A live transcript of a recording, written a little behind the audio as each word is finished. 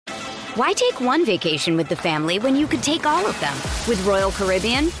Why take one vacation with the family when you could take all of them? With Royal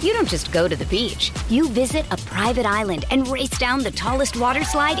Caribbean, you don't just go to the beach. You visit a private island and race down the tallest water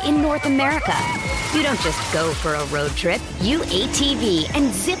slide in North America. You don't just go for a road trip. You ATV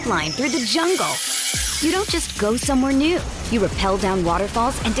and zip line through the jungle. You don't just go somewhere new. You rappel down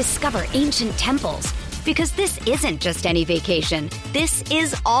waterfalls and discover ancient temples. Because this isn't just any vacation. This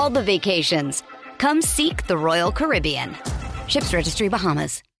is all the vacations. Come seek the Royal Caribbean. Ships Registry,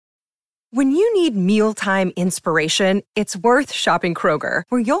 Bahamas. When you need mealtime inspiration, it's worth shopping Kroger,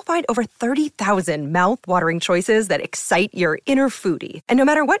 where you'll find over 30,000 mouth-watering choices that excite your inner foodie. And no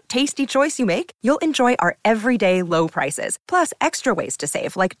matter what tasty choice you make, you'll enjoy our everyday low prices, plus extra ways to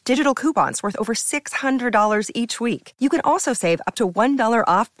save, like digital coupons worth over $600 each week. You can also save up to $1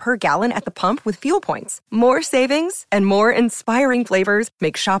 off per gallon at the pump with fuel points. More savings and more inspiring flavors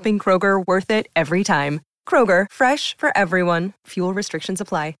make shopping Kroger worth it every time. Kroger, fresh for everyone. Fuel restrictions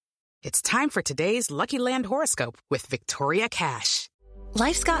apply. It's time for today's Lucky Land horoscope with Victoria Cash.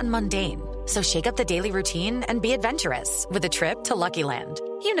 Life's gotten mundane, so shake up the daily routine and be adventurous with a trip to Lucky Land.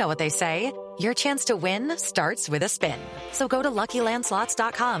 You know what they say, your chance to win starts with a spin. So go to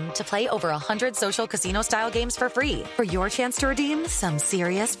LuckyLandSlots.com to play over 100 social casino-style games for free for your chance to redeem some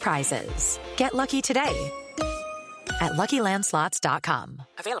serious prizes. Get lucky today at LuckyLandSlots.com.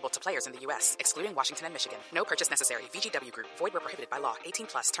 Available to players in the U.S., excluding Washington and Michigan. No purchase necessary. VGW Group. Void where prohibited by law.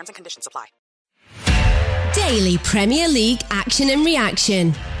 18+. Terms and conditions apply. Daily Premier League action and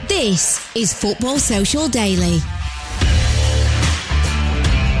reaction. This is Football Social Daily.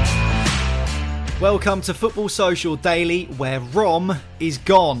 Welcome to Football Social Daily, where Rom is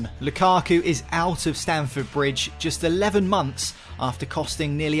gone. Lukaku is out of Stamford Bridge just 11 months after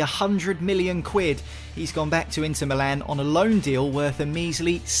costing nearly 100 million quid. He's gone back to Inter Milan on a loan deal worth a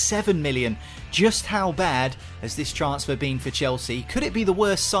measly 7 million. Just how bad has this transfer been for Chelsea? Could it be the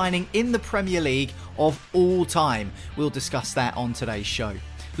worst signing in the Premier League of all time? We'll discuss that on today's show.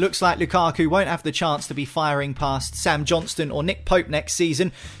 Looks like Lukaku won't have the chance to be firing past Sam Johnston or Nick Pope next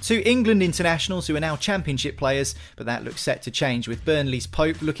season, two England internationals who are now Championship players, but that looks set to change with Burnley's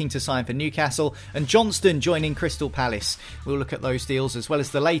Pope looking to sign for Newcastle and Johnston joining Crystal Palace. We'll look at those deals as well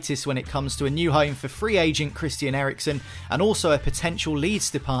as the latest when it comes to a new home for free agent Christian Eriksen and also a potential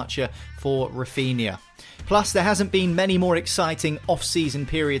Leeds departure for Rafinha. Plus, there hasn't been many more exciting off-season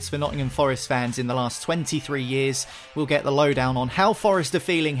periods for Nottingham Forest fans in the last 23 years. We'll get the lowdown on how Forest are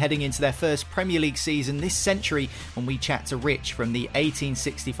feeling heading into their first Premier League season this century when we chat to Rich from the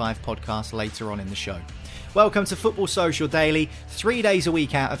 1865 podcast later on in the show. Welcome to Football Social Daily, 3 days a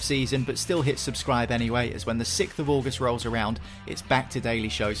week out of season, but still hit subscribe anyway, as when the 6th of August rolls around, it's back to daily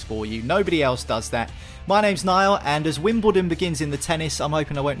shows for you. Nobody else does that. My name's Niall, and as Wimbledon begins in the tennis, I'm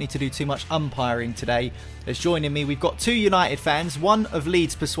hoping I won't need to do too much umpiring today. As joining me, we've got two United fans, one of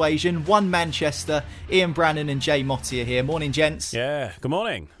Leeds persuasion, one Manchester. Ian Brannan and Jay Motti are here. Morning, gents. Yeah, good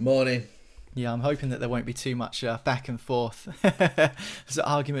morning. Morning. Yeah, I'm hoping that there won't be too much back and forth. There's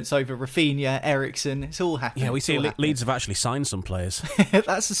arguments over Rafinha, Eriksen. It's all happening. Yeah, we see Leeds have actually signed some players.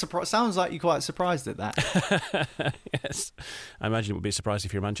 That's a surprise. Sounds like you're quite surprised at that. Yes. I imagine it would be surprised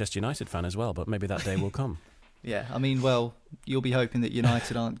if you're a Manchester United fan as well, but maybe that day will come. Yeah, I mean, well, you'll be hoping that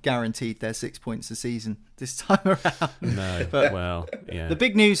United aren't guaranteed their 6 points a season this time around. No, but well, yeah. The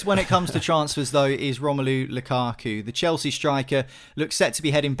big news when it comes to transfers, though, is Romelu Lukaku. The Chelsea striker looks set to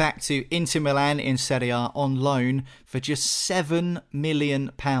be heading back to Inter Milan in Serie A on loan for just £7 million.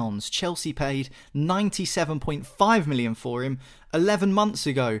 Chelsea paid £97.5 million for him 11 months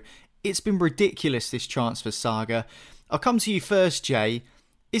ago. It's been ridiculous, this transfer saga. I'll come to you first, Jay.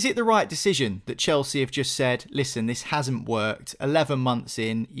 Is it the right decision that Chelsea have just said, listen, this hasn't worked, 11 months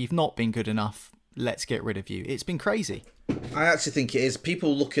in, you've not been good enough, let's get rid of you? It's been crazy. I actually think it is.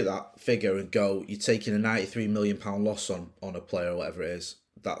 People look at that figure and go, you're taking a £93 million loss on a player or whatever it is.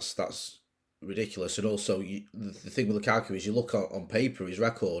 That's ridiculous. And also, the thing with Lukaku is you look on paper, his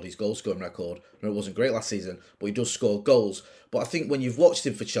record, his goal-scoring record, I know it wasn't great last season, but he does score goals. But I think when you've watched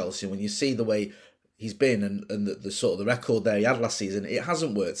him for Chelsea, when you see the way he's been and the sort of the record there he had last season, it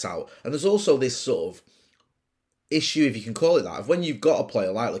hasn't worked out. And there's also this sort of issue, if you can call it that, of when you've got a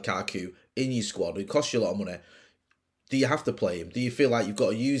player like Lukaku in your squad who costs you a lot of money, do you have to play him? Do you feel like you've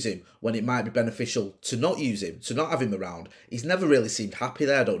got to use him when it might be beneficial to not use him, to not have him around? He's never really seemed happy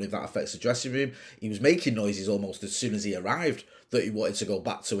there. I don't know if that affects the dressing room. He was making noises almost as soon as he arrived that he wanted to go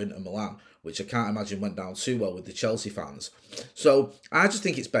back to Inter Milan, which I can't imagine went down too well with the Chelsea fans. So I just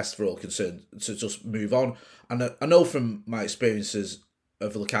think it's best for all concerned to just move on. And I know from my experiences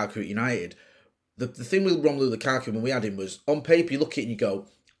of Lukaku at United, the thing with Romelu Lukaku when we had him was, on paper you look at it and you go,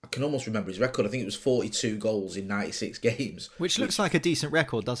 I can almost remember his record. I think it was 42 goals in 96 games. Which looks like a decent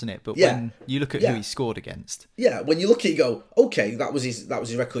record, doesn't it? But Yeah. when you look at who he scored against. Yeah, when you look at it, you go, okay, that was his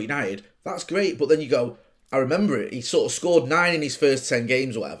record at United. That's great. But then you go, I remember it. He sort of scored 9 in his first 10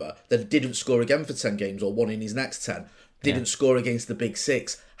 games or whatever, then didn't score again for 10 games or 1 in his next 10. Didn't score against the big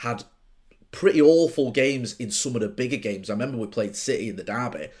 6. Had pretty awful games in some of the bigger games. I remember we played City in the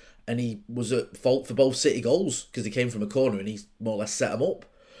derby, and he was at fault for both City goals because he came from a corner and he more or less set them up.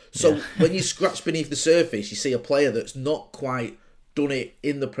 So when you scratch beneath the surface, you see a player that's not quite done it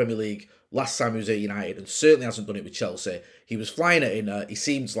in the Premier League last time he was at United, and certainly hasn't done it with Chelsea. He was flying at Inter. He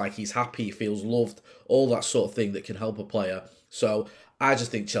seems like he's happy, he feels loved, all that sort of thing that can help a player. So I just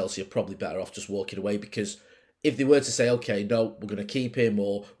think Chelsea are probably better off just walking away, because if they were to say, okay, no, we're going to keep him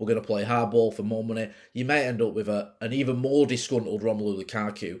or we're going to play hardball for more money, you may end up with an even more disgruntled Romelu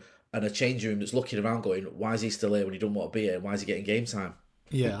Lukaku and a changing room that's looking around going, why is he still here when he doesn't want to be here? Why is he getting game time?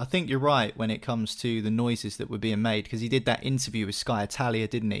 Yeah, I think you're right when it comes to the noises that were being made, because he did that interview with Sky Italia,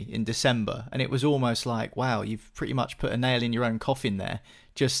 didn't he, in December, and it was almost like, wow, you've pretty much put a nail in your own coffin there,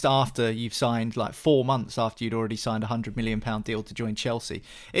 just after you've signed, like 4 months after you'd already signed a £100 million deal to join Chelsea.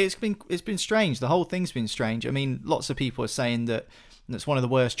 It's been strange. The whole thing's been strange. I mean, lots of people are saying that that's one of the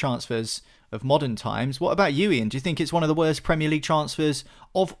worst transfers of modern times. What about you, Ian? Do you think it's one of the worst Premier League transfers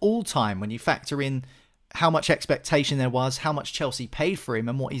of all time when you factor in how much expectation there was, how much Chelsea paid for him,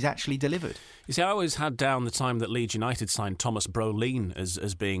 and what he's actually delivered? You see, I always had down the time that Leeds United signed Thomas Brolin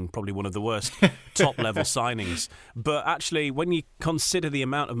as being probably one of the worst top-level signings. But actually, when you consider the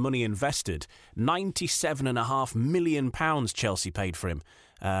amount of money invested, £97.5 million Chelsea paid for him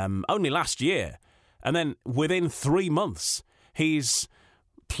only last year. And then within 3 months, he's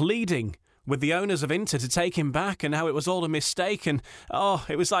pleading with the owners of Inter to take him back, and how it was all a mistake, and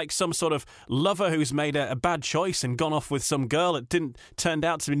it was like some sort of lover who's made a bad choice and gone off with some girl that turned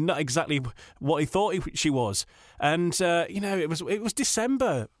out to be not exactly what he thought she was. And it was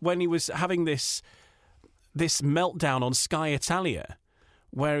December when he was having this meltdown on Sky Italia,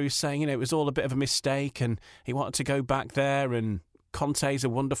 where he was saying, it was all a bit of a mistake and he wanted to go back there, and Conte's a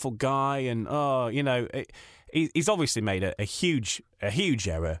wonderful guy, and he's obviously made a huge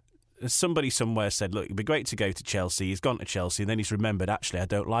error. Somebody somewhere said, look, it'd be great to go to Chelsea. He's gone to Chelsea, and then he's remembered, actually, I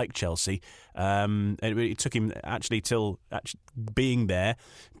don't like Chelsea. And it took him till being there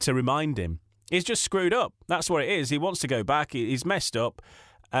to remind him. He's just screwed up. That's what it is. He wants to go back. He's messed up.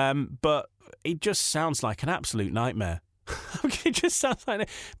 But it just sounds like an absolute nightmare. It just sounds like...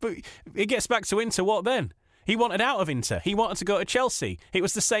 But it gets back to Inter, what then? He wanted out of Inter. He wanted to go to Chelsea. It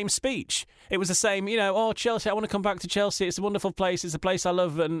was the same speech. It was the same, Chelsea, I want to come back to Chelsea. It's a wonderful place. It's a place I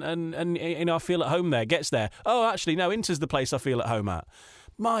love, and I feel at home there. Gets there. Oh, actually, no, Inter's the place I feel at home at.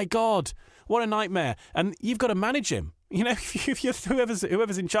 My God, what a nightmare. And you've got to manage him. If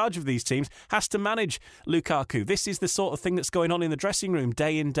whoever's in charge of these teams has to manage Lukaku. This is the sort of thing that's going on in the dressing room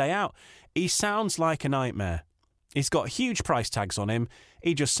day in, day out. He sounds like a nightmare. He's got huge price tags on him.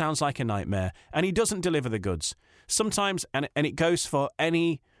 He just sounds like a nightmare. And he doesn't deliver the goods. Sometimes, and it goes for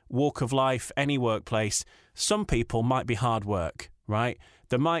any walk of life, any workplace, some people might be hard work, right?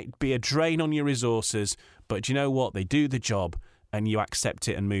 There might be a drain on your resources, but do you know what? They do the job and you accept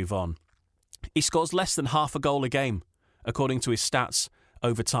it and move on. He scores less than half a goal a game, according to his stats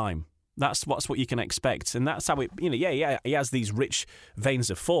over time. That's what you can expect. And that's how it, he has these rich veins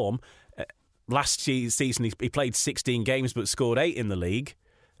of form. Last season, he played 16 games but scored 8 in the league.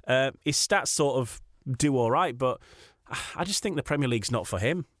 His stats sort of do all right, but I just think the Premier League's not for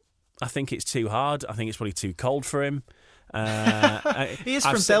him. I think it's too hard. I think it's probably too cold for him. He is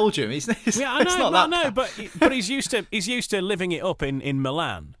from Belgium. I know, but he's used to living it up in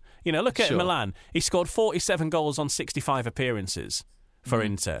Milan. Look at Milan. He scored 47 goals on 65 appearances for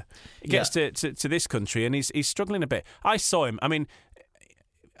Inter. He gets to this country and he's struggling a bit. I saw him. I mean,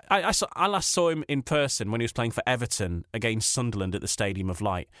 I last saw him in person when he was playing for Everton against Sunderland at the Stadium of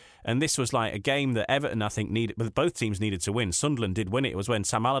Light. And this was like a game that Everton, I think, both teams needed to win. Sunderland did win it. It was when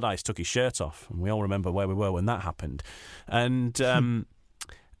Sam Allardyce took his shirt off. And we all remember where we were when that happened. And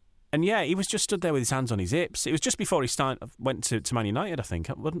he was just stood there with his hands on his hips. It was just before he went to Man United, I think.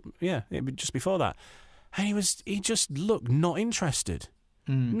 It was just before that. And he just looked not interested.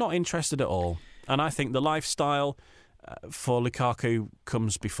 Not interested at all. And I think the lifestyle for Lukaku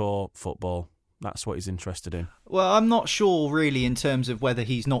comes before football. That's what he's interested in. Well, I'm not sure really in terms of whether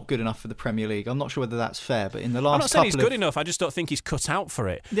he's not good enough for the Premier League. I'm not sure whether that's fair, but in the last I'm not saying he's good enough. I just don't think he's cut out for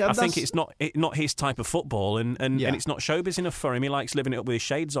it. Yeah, I think it's not his type of football, and it's not showbiz enough for him. He likes living it up with his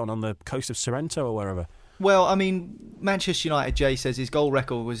shades on the coast of Sorrento or wherever. Well, I mean, Manchester United, Jay says his goal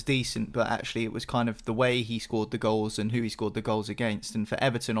record was decent, but actually it was kind of the way he scored the goals and who he scored the goals against. And for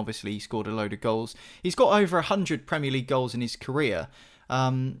Everton, obviously, he scored a load of goals. He's got over 100 Premier League goals in his career.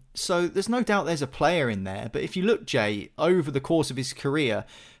 So there's no doubt there's a player in there. But if you look, Jay, over the course of his career,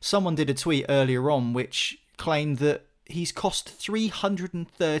 someone did a tweet earlier on which claimed that he's cost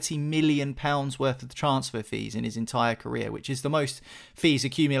 £330 million worth of transfer fees in his entire career, which is the most fees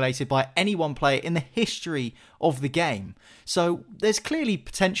accumulated by any one player in the history of the game. So there's clearly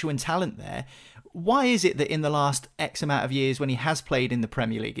potential and talent there. Why is it that in the last X amount of years when he has played in the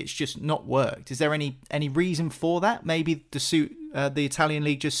Premier League, it's just not worked? Is there any reason for that? Maybe the Italian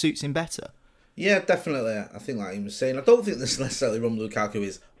league just suits him better? Yeah, definitely. I think like he was saying, I don't think this necessarily Romelu Lukaku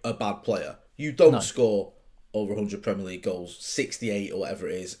is a bad player. You don't score over 100 Premier League goals, 68 or whatever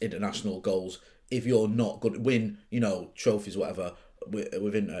it is, international goals, if you're not good, win, trophies, whatever,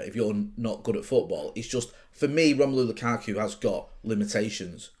 within if you're not good at football. It's just, for me, Romelu Lukaku has got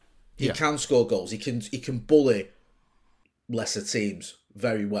limitations. He can score goals. He can bully lesser teams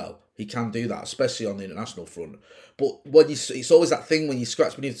very well. He can do that, especially on the international front. But it's always that thing when you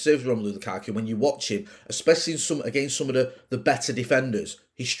scratch beneath the surface of Romelu Lukaku, when you watch him, especially against some of the better defenders,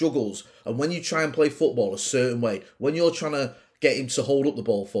 he struggles. And when you try and play football a certain way, when you're trying to get him to hold up the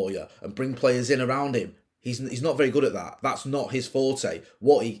ball for you and bring players in around him, he's not very good at that. That's not his forte.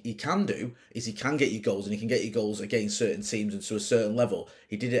 What he can do is he can get you goals, and he can get you goals against certain teams and to a certain level.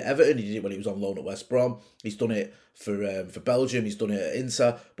 He did it at Everton, he did it when he was on loan at West Brom, he's done it for Belgium, he's done it at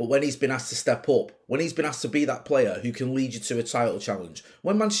Inter. But when he's been asked to step up, when he's been asked to be that player who can lead you to a title challenge,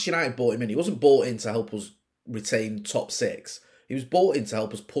 when Manchester United bought him in, he wasn't bought in to help us retain top six. He was bought in to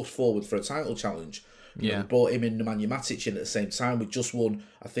help us push forward for a title challenge. We brought him in, Nemanja Matic in at the same time. We just won,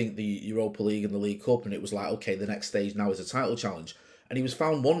 I think, the Europa League and the League Cup, and it was like, okay, the next stage now is a title challenge. And he was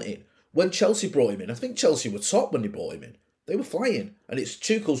found wanting. When Chelsea brought him in, I think Chelsea were top when they brought him in. They were flying. And it's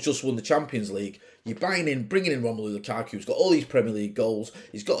Tuchel's just won the Champions League. You're bringing in Romelu Lukaku, who's got all these Premier League goals.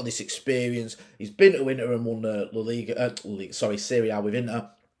 He's got all this experience. He's been to Inter and won Serie A with Inter.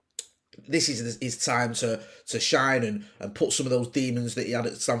 This is his time to shine and put some of those demons that he had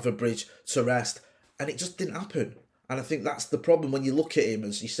at Stamford Bridge to rest. And it just didn't happen. And I think that's the problem when you look at him,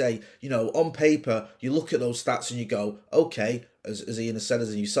 as you say, on paper, you look at those stats and you go, okay, as Ian has said,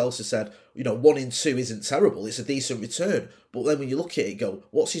 as yourself has said, 1 in 2 isn't terrible. It's a decent return. But then when you look at it, go,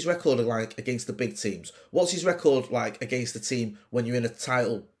 what's his record like against the big teams? What's his record like against the team when you're in a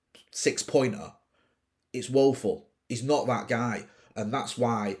title 6-pointer? It's woeful. He's not that guy. And that's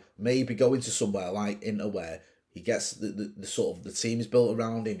why maybe going to somewhere like Inter, where he gets the sort of the team is built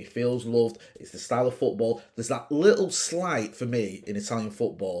around him. He feels loved. It's the style of football. There's that little slight for me in Italian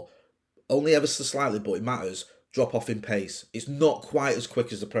football, only ever so slightly, but it matters. Drop off in pace. It's not quite as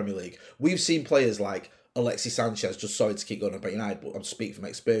quick as the Premier League. We've seen players like Alexis Sanchez. Just sorry to keep going about United, but I'm speaking from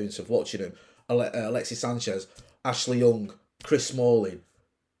experience of watching him. Alexis Sanchez, Ashley Young, Chris Smalling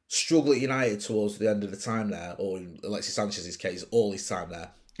struggle at United towards the end of the time there, or in Alexis Sanchez's case, all his time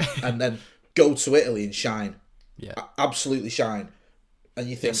there, and then go to Italy and shine. Yeah, absolutely shine. And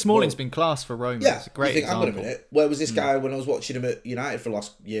you think Smalling's been class for Roma. Yeah, it's a great example. Hang on a minute, where was this guy when I was watching him at United for the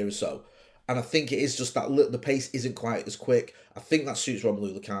last year or so? And I think it is just that the pace isn't quite as quick. I think that suits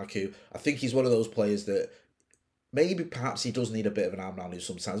Romelu Lukaku. I think he's one of those players that maybe perhaps he does need a bit of an arm around him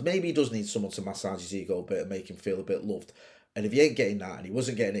sometimes. Maybe he does need someone to massage his ego a bit and make him feel a bit loved. And if he ain't getting that, and he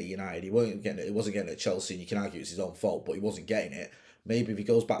wasn't getting it at United, he wasn't getting it at Chelsea, and you can argue it's his own fault, but he wasn't getting it. Maybe if he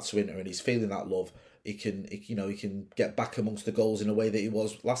goes back to Inter and he's feeling that love, he can get back amongst the goals in a way that he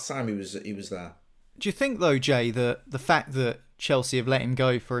was last time he was there. Do you think though, Jay, that the fact that Chelsea have let him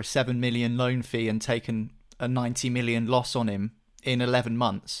go for a 7 million loan fee and taken a 90 million loss on him in 11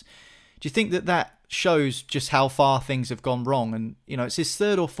 months, do you think that shows just how far things have gone wrong? And it's his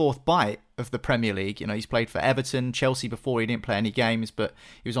 3rd or 4th bite of the Premier League. He's played for Everton, Chelsea before. He didn't play any games, but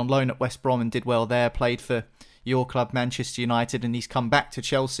he was on loan at West Brom and did well there. Played for your club, Manchester United, and he's come back to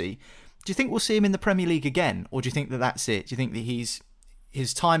Chelsea. Do you think we'll see him in the Premier League again, or do you think that that's it? Do you think that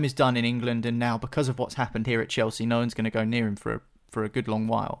his time is done in England, and now because of what's happened here at Chelsea, no one's going to go near him for a good long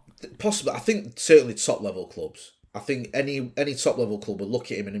while? Possibly. I think certainly top level clubs. I think any top level club will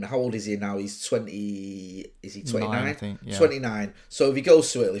look at him, and how old is he now? He's 20. Is he 29? I think, yeah. 29. So if he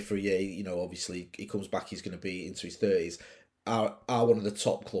goes to Italy for a year, obviously he comes back, he's going to be into his 30s. Are one of the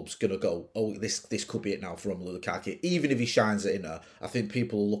top clubs going to go, oh, this could be it now for Romelu Lukaku? Even if he shines at Inter, I think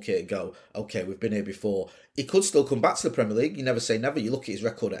people will look at it and go, okay, we've been here before. He could still come back to the Premier League. You never say never. You look at his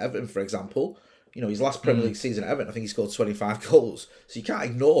record at Everton, for example. His last Premier League season at Everton, I think he scored 25 goals. So you can't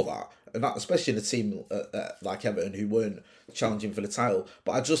ignore that. and that, especially in a team like Everton who weren't challenging for the title.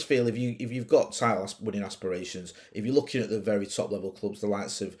 But I just feel if you've got title winning aspirations, if you're looking at the very top level clubs, the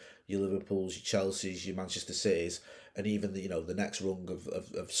likes of your Liverpools, your Chelseas, your Manchester Cities, and even the next rung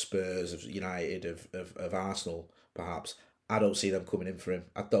of Spurs, of United, of Arsenal, perhaps. I don't see them coming in for him.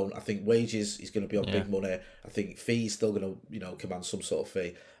 I don't. I think wages, he's going to be on big money. I think fees still going to command some sort of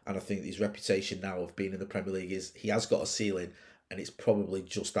fee. And I think his reputation now of being in the Premier League is he has got a ceiling, and it's probably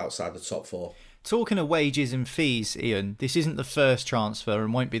just outside the top 4. Talking of wages and fees, Ian, this isn't the first transfer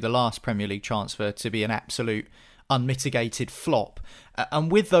and won't be the last Premier League transfer to be an absolute unmitigated flop.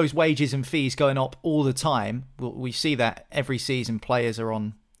 And with those wages and fees going up all the time, we see that every season players are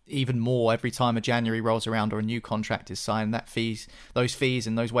on even more every time a January rolls around or a new contract is signed. Those fees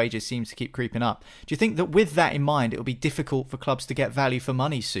and those wages seems to keep creeping up. Do you think that with that in mind, it'll be difficult for clubs to get value for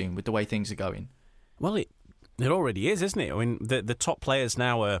money soon with the way things are going? Well, it already is, isn't it? I mean, the top players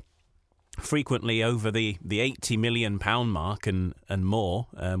now are frequently over the £80 million mark and more.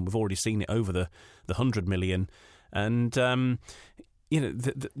 We've already seen it over the £100 million. And the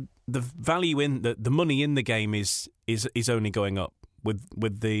value in the money in the game is only going up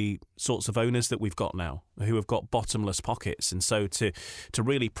with the sorts of owners that we've got now, who have got bottomless pockets. And so to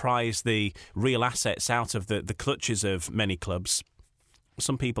really prize the real assets out of the clutches of many clubs,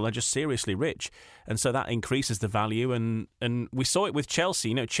 some people are just seriously rich, and so that increases the value. And we saw it with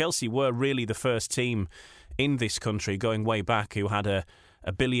Chelsea. Chelsea were really the first team in this country going way back who had a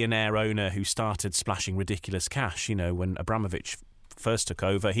billionaire owner who started splashing ridiculous cash. When Abramovich first took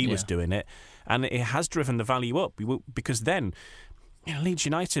over, he was doing it, and it has driven the value up because then Leeds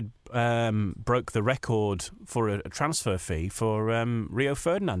United broke the record for a transfer fee for Rio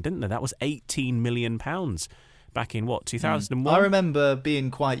Ferdinand, didn't they? That was £18 million back in 2001. I remember being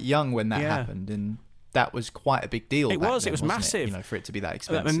quite young when that happened, and that was quite a big deal. It was massive, for it to be that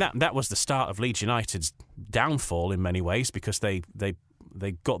expensive. And that was the start of Leeds United's downfall in many ways, because they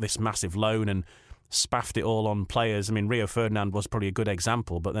got this massive loan and spaffed it all on players. I mean, Rio Ferdinand was probably a good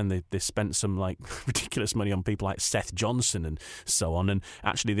example, but then they spent some ridiculous money on people like Seth Johnson and so on. And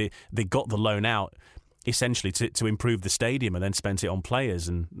actually, they got the loan out essentially to improve the stadium, and then spent it on players,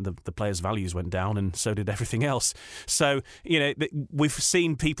 and the players' values went down, and so did everything else. So we've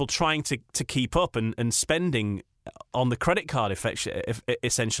seen people trying to keep up and spending on the credit card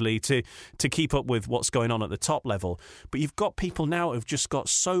essentially to keep up with what's going on at the top level. But you've got people now who've just got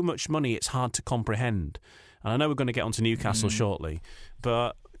so much money it's hard to comprehend. And I know we're going to get onto Newcastle shortly,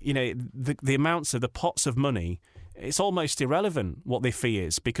 but the amounts of the pots of money, it's almost irrelevant what their fee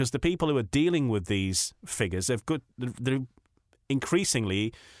is, because the people who are dealing with these figures they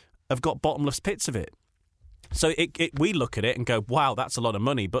increasingly have got bottomless pits of it. So we look at it and go, wow, that's a lot of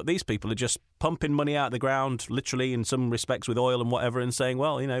money. But these people are just pumping money out of the ground, literally in some respects with oil and whatever, and saying,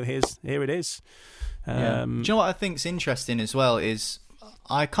 well, here it is. Do you know what I think's interesting as well is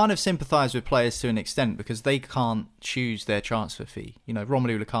I kind of sympathise with players to an extent, because they can't choose their transfer fee.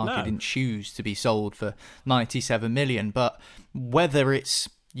 Romelu Lukaku didn't choose to be sold for 97 million, but whether it's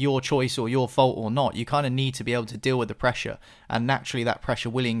your choice or your fault or not, you kind of need to be able to deal with the pressure, and naturally that pressure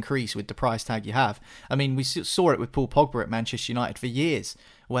will increase with the price tag you have. I mean, we saw it with Paul Pogba at Manchester United for years,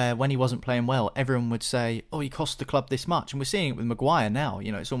 where when he wasn't playing well, everyone would say, oh, he cost the club this much. And we're seeing it with Maguire now.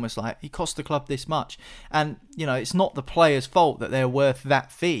 It's almost like he cost the club this much. And, it's not the player's fault that they're worth that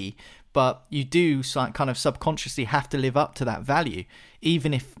fee, but you do kind of subconsciously have to live up to that value,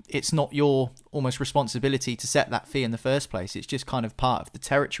 even if it's not your almost responsibility to set that fee in the first place. It's just kind of part of the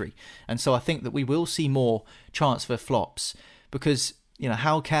territory. And so I think that we will see more transfer flops, because,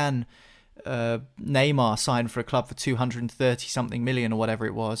 how can Neymar sign for a club for 230 something million or whatever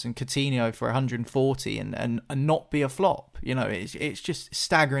it was, and Coutinho for 140 and not be a flop? It's just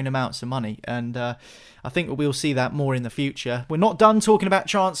staggering amounts of money, and I think we'll see that more in the future. We're not done talking about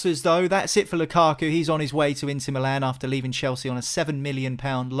transfers though. That's it for Lukaku. He's on his way to Inter Milan after leaving Chelsea on a £7 million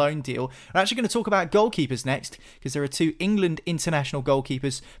loan deal. We're actually going to talk about goalkeepers next, because there are 2 England international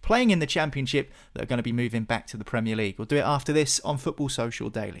goalkeepers playing in the Championship that are going to be moving back to the Premier League. We'll do it after this on Football Social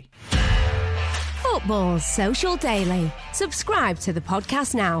Daily. Football Social Daily. Subscribe to the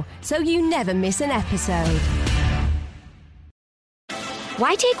podcast now so you never miss an episode.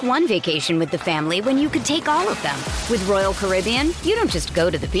 Why take one vacation with the family when you could take all of them? With Royal Caribbean, you don't just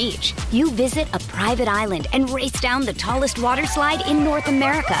go to the beach. You visit a private island and race down the tallest water slide in North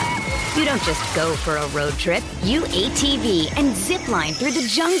America. You don't just go for a road trip. You ATV and zip line through the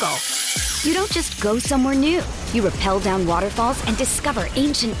jungle. You don't just go somewhere new. You rappel down waterfalls and discover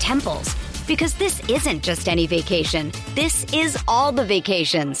ancient temples. Because this isn't just any vacation. This is all the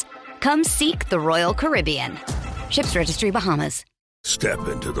vacations. Come seek the Royal Caribbean. Ships Registry, Bahamas. Step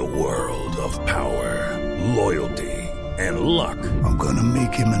into the world of power, loyalty, and luck. I'm gonna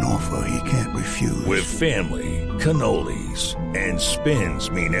make him an offer he can't refuse. With family, cannolis, and spins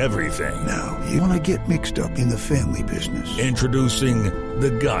mean everything. Now, you wanna get mixed up in the family business. Introducing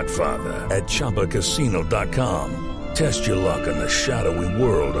The Godfather at ChumbaCasino.com. Test your luck in the shadowy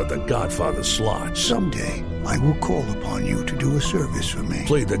world of The Godfather slot. Someday, I will call upon you to do a service for me.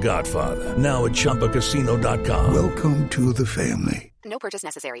 Play The Godfather, now at ChumbaCasino.com. Welcome to the family. No purchase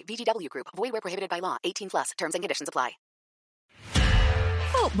necessary. VGW Group. Void where prohibited by law. 18+. Terms and conditions apply.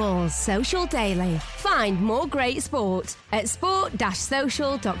 Football's Social Daily. Find more great sport at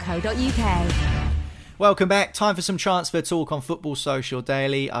sport-social.co.uk. Welcome back. Time for some transfer talk on Football Social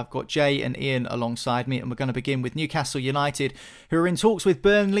Daily. I've got Jay and Ian alongside me, and we're going to begin with Newcastle United, who are in talks with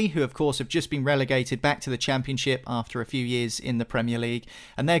Burnley, who of course have just been relegated back to the Championship after a few years in the Premier League.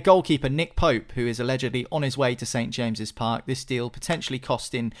 And their goalkeeper Nick Pope, who is allegedly on his way to St James's Park. This deal potentially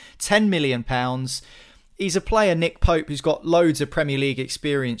costing £10 million. He's a player, Nick Pope, who's got loads of Premier League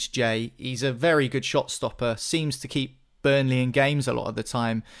experience, Jay. He's a very good shot stopper, seems to keep Burnley in games a lot of the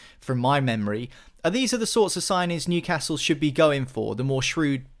time, from my memory. These are the sorts of signings Newcastle should be going for, the more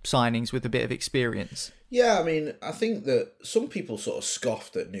shrewd signings with a bit of experience. Yeah, I mean, I think that some people sort of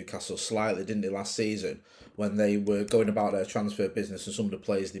scoffed at Newcastle slightly, didn't they, last season, when they were going about their transfer business and some of the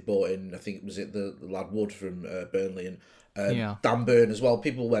players they bought in. I think, was it the lad Wood from Burnley and Dan Burn as well.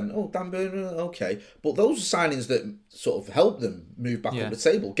 People went, oh, Dan Burn, okay. But those are signings that sort of helped them move back up the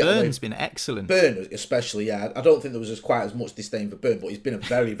table. Burn's been excellent. Burn especially, yeah. I don't think there was quite as much disdain for Burn, but he's been a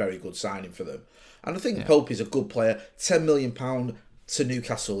very, very good signing for them. And I think Pope is a good player. £10 million to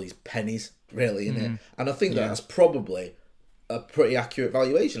Newcastle is pennies, really, isn't it? And I think that's probably a pretty accurate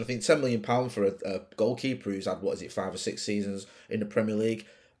valuation. I think £10 million for a goalkeeper who's had, 5 or 6 seasons in the Premier League.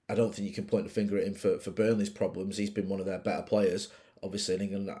 I don't think you can point the finger at him for Burnley's problems. He's been one of their better players, obviously in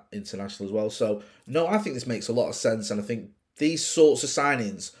England international as well. So, no, I think this makes a lot of sense. And I think these sorts of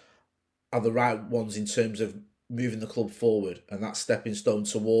signings are the right ones in terms of moving the club forward. And that stepping stone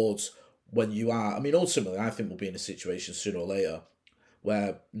towards when you are... I mean, ultimately, I think we'll be in a situation sooner or later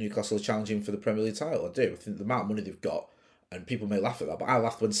where Newcastle are challenging for the Premier League title. I do. I think the amount of money they've got, and people may laugh at that, but I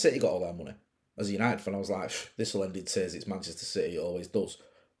laughed when City got all their money. As a United fan, I was like, this will end in tears. It's Manchester City. It always does.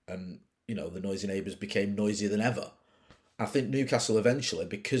 And, you know, the noisy neighbours became noisier than ever. I think Newcastle eventually,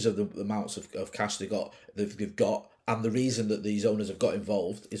 because of the amounts of cash they've got, and the reason that these owners have got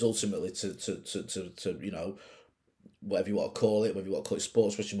involved is ultimately to you know, whatever you want to call it, whether you want to call it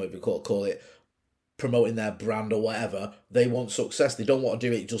sports washing, whatever you want to call it, promoting their brand or whatever. They want success. They don't want to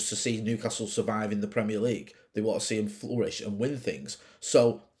do it just to see Newcastle survive in the Premier League. They want to see them flourish and win things.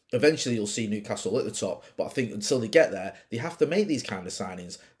 So eventually you'll see Newcastle at the top, but I think until they get there, they have to make these kind of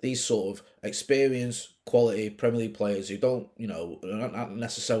signings, these sort of experienced, quality Premier League players who don't, you know, are not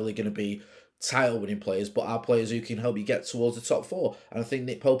necessarily going to be title-winning players, but are players who can help you get towards the top four. And I think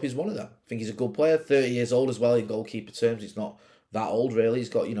Nick Pope is one of them. I think he's a good player, 30 years old as well in goalkeeper terms. He's not that old, really. He's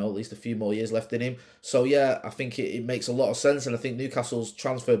got, you know, at least a few more years left in him. So, yeah, I think it makes a lot of sense. And I think Newcastle's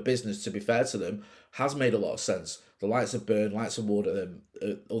transfer business, to be fair to them, has made a lot of sense. The likes of Burn, likes of Wood,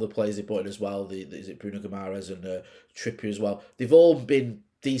 other players they brought in as well, is it Bruno Guimaraes and Trippier as well. They've all been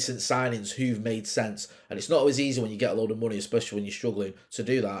decent signings who've made sense. And it's not always easy when you get a load of money, especially when you're struggling to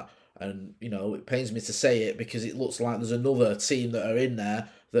do that. And, you know, it pains me to say it because it looks like there's another team that are in there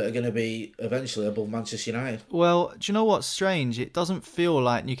that are going to be eventually above Manchester United. Well, do you know what's strange? It doesn't feel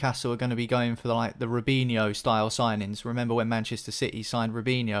like Newcastle are going to be going for the Robinho-style signings. Remember when Manchester City signed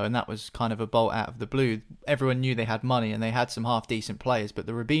Robinho, and that was kind of a bolt out of the blue. Everyone knew they had money and they had some half-decent players, but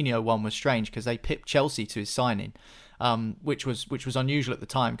the Robinho one was strange because they pipped Chelsea to his signing, which was unusual at the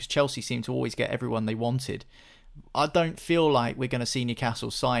time because Chelsea seemed to always get everyone they wanted. I don't feel like we're going to see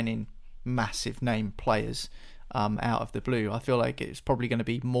Newcastle signing massive name players out of the blue. I feel like it's probably going to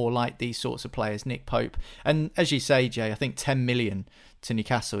be more like these sorts of players, Nick Pope. And as you say, Jay, I think 10 million to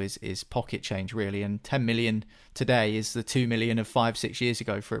Newcastle is pocket change, really. And 10 million today is the 2 million of 5-6 years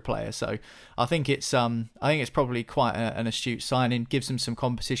ago for a player. So I think it's probably quite an astute signing. Gives them some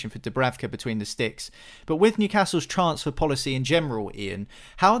competition for Dubravka between the sticks. But with Newcastle's transfer policy in general, Ian,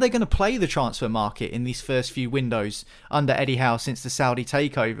 how are they going to play the transfer market in these first few windows under Eddie Howe since the Saudi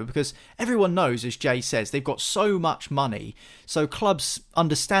takeover? Because everyone knows, as Jay says, they've got so much money. So clubs,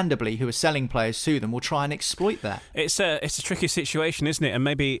 understandably, who are selling players to them will try and exploit that. It's a tricky situation, isn't it? And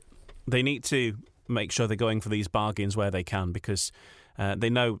maybe they need to make sure they're going for these bargains where they can, because they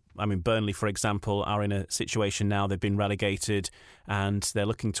know, I mean, Burnley, for example, are in a situation now, they've been relegated and they're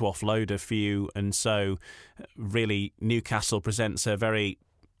looking to offload a few. And so really Newcastle presents a very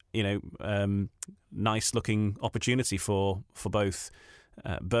nice looking opportunity for both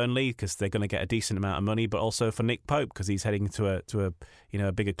Burnley, because they're going to get a decent amount of money, but also for Nick Pope, because he's heading to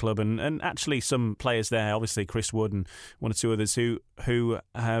a bigger club, and actually some players there, obviously Chris Wood and one or two others who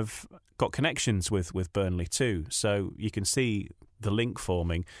have got connections with Burnley too. So you can see the link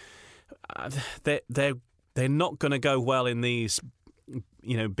forming. They're not going to go well in these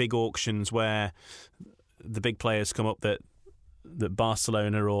big auctions where the big players come up that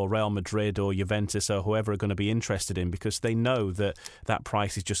Barcelona or Real Madrid or Juventus or whoever are going to be interested in, because they know that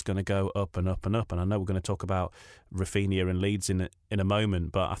price is just going to go up and up and up. And I know we're going to talk about Rafinha and Leeds in a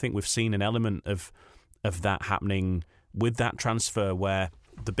moment, but I think we've seen an element of that happening with that transfer, where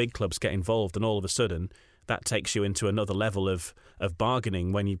the big clubs get involved, and all of a sudden that takes you into another level of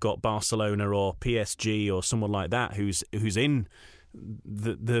bargaining when you've got Barcelona or PSG or someone like that who's in.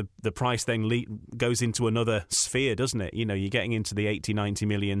 The price then goes into another sphere, doesn't it? You're getting into the 80, 90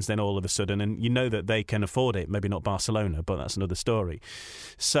 millions then all of a sudden, and you know that they can afford it. Maybe not Barcelona, but that's another story.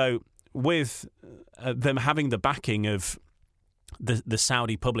 So with them having the backing of the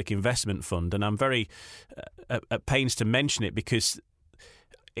Saudi Public Investment Fund, and I'm very at pains to mention it, because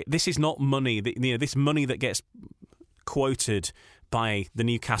this is not money. This money that gets quoted by the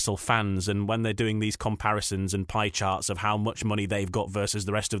Newcastle fans, and when they're doing these comparisons and pie charts of how much money they've got versus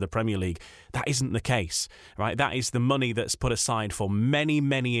the rest of the Premier League, that isn't the case, right? That is the money that's put aside for many,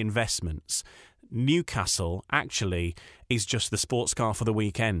 many investments. Newcastle actually is just the sports car for the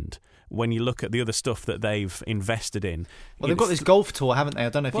weekend when you look at the other stuff that they've invested in. Well, they've got this golf tour, haven't they? I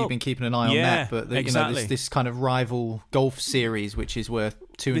don't know if you've been keeping an eye on that, but exactly. This kind of rival golf series, which is worth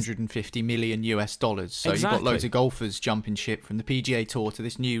 $250 million US. So exactly. You've got loads of golfers jumping ship from the PGA Tour to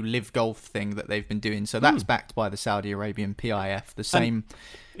this new Live Golf thing that they've been doing. So that's backed by the Saudi Arabian PIF, the same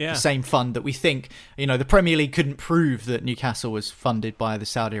fund that we think, the Premier League couldn't prove that Newcastle was funded by the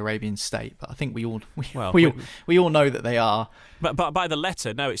Saudi Arabian state, but I think we all know that they are. But by the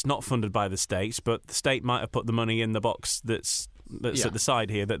letter, no, it's not funded by the state, but the state might have put the money in the box that's at the side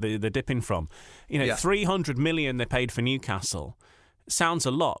here that they're dipping from. $300 million they paid for Newcastle sounds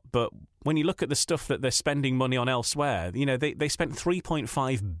a lot, but when you look at the stuff that they're spending money on elsewhere, they spent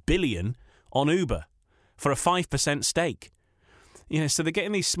 $3.5 billion on Uber for a 5% stake. So they're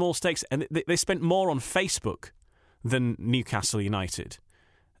getting these small stakes, and they spent more on Facebook than Newcastle United.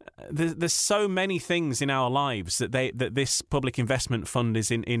 There's so many things in our lives that this public investment fund is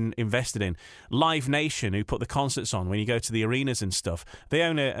invested in. Live Nation, who put the concerts on when you go to the arenas and stuff, they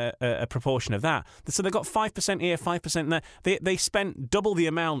own a proportion of that. So they've got 5% here, 5% there. They spent double the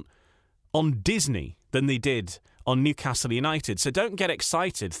amount on Disney than they did on Newcastle United. So don't get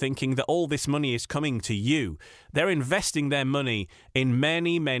excited thinking that all this money is coming to you. They're investing their money in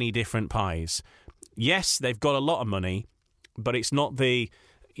many, many different pies. Yes, they've got a lot of money, but it's not the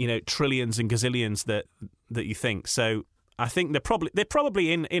trillions and gazillions that you think. So I think they're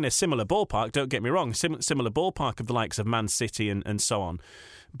probably in a similar ballpark, don't get me wrong, similar ballpark of the likes of Man City and so on.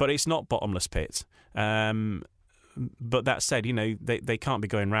 But it's not bottomless pit. But that said, they can't be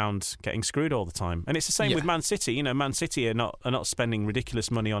going around getting screwed all the time. And it's the same with Man City. Man City are not spending ridiculous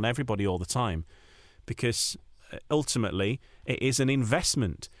money on everybody all the time, because ultimately it is an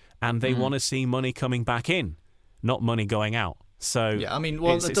investment, and they want to see money coming back in, not money going out. So it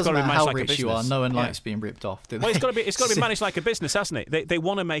doesn't matter how rich you are. No one likes being ripped off. Do they? Well, it's got to be managed like a business, hasn't it? They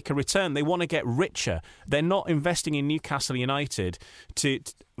want to make a return. They want to get richer. They're not investing in Newcastle United to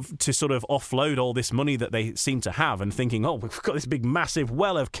sort of offload all this money that they seem to have and thinking, oh, we've got this big massive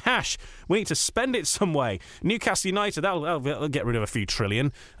well of cash. We need to spend it some way. Newcastle United, they'll get rid of a few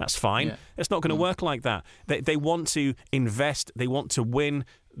trillion. That's fine. Yeah. It's not going to work like that. They want to invest. They want to win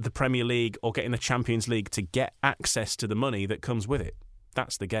the Premier League or get in the Champions League to get access to the money that comes with it.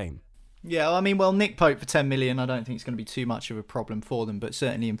 That's the game. Yeah, Nick Pope for $10 million, I don't think it's going to be too much of a problem for them, but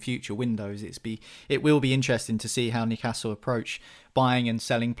certainly in future windows, it will be interesting to see how Newcastle approach buying and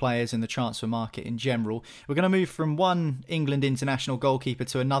selling players in the transfer market in general. We're going to move from one England international goalkeeper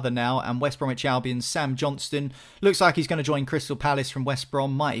to another now, and West Bromwich Albion's Sam Johnston looks like he's going to join Crystal Palace from West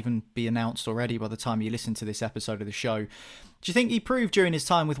Brom, might even be announced already by the time you listen to this episode of the show. Do you think he proved during his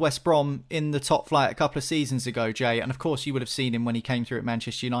time with West Brom in the top flight a couple of seasons ago, Jay, and of course you would have seen him when he came through at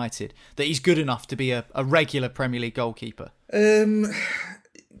Manchester United, that he's good enough to be a regular Premier League goalkeeper?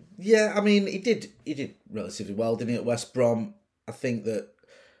 Yeah, he did relatively well, didn't he, at West Brom? I think that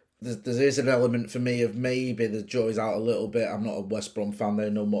there is an element for me of maybe the jury's out a little bit. I'm not a West Brom fan.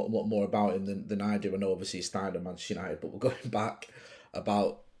 They know a lot more about him than I do. I know obviously he started at Manchester United, but we're going back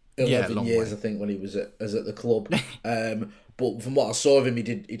about 11 years, way. I think, when he was at the club. But from what I saw of him, he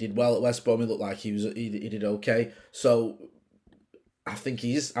did well at West Brom. He looked like he did okay. So I think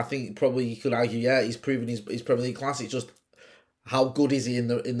he is. I think probably you could argue, he's proven his Premier League class. It's just how good is he in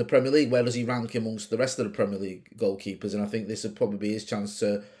the Premier League? Where does he rank amongst the rest of the Premier League goalkeepers? And I think this would probably be his chance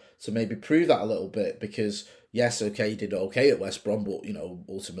to maybe prove that a little bit, because yes, okay, he did okay at West Brom, but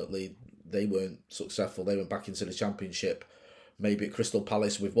ultimately they weren't successful. They went back into the Championship. Maybe at Crystal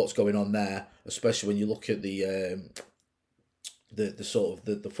Palace with what's going on there, especially when you look at the sort of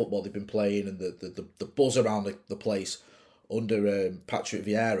the football they've been playing and the buzz around the place under Patrick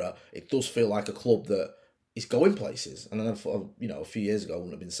Vieira, it does feel like a club that is going places. And I thought, a few years ago I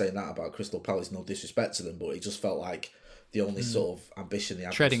wouldn't have been saying that about Crystal Palace, no disrespect to them, but it just felt like the only sort of ambition they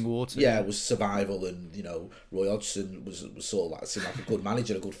had treading water. Yeah, was survival, and Roy Hodgson was sort of seemed like a good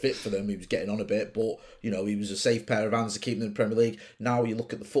manager, a good fit for them. He was getting on a bit, but he was a safe pair of hands to keep them in the Premier League. Now you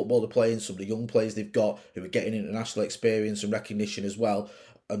look at the football they're playing, some of the young players they've got who are getting international experience and recognition as well.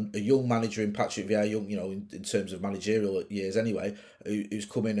 A young manager in Patrick Vieira, in terms of managerial years anyway, who's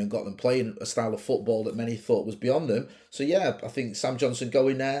come in and got them playing a style of football that many thought was beyond them. So yeah, I think Sam Johnson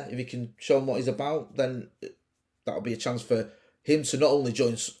going there, if he can show them what he's about, then that'll be a chance for him to not only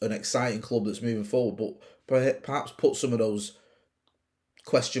join an exciting club that's moving forward, but perhaps put some of those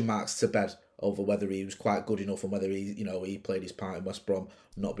question marks to bed over whether he was quite good enough and whether he played his part in West Brom,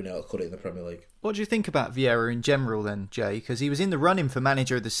 not being able to cut it in the Premier League. What do you think about Vieira in general then, Jay? Because he was in the running for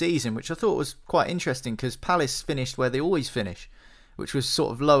manager of the season, which I thought was quite interesting, because Palace finished where they always finish, which was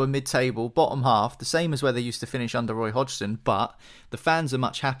sort of lower mid-table, bottom half, the same as where they used to finish under Roy Hodgson, but the fans are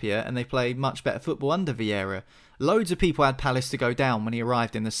much happier and they play much better football under Vieira. Loads of people had Palace to go down when he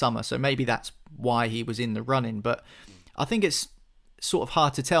arrived in the summer, so maybe that's why he was in the running, but I think it's sort of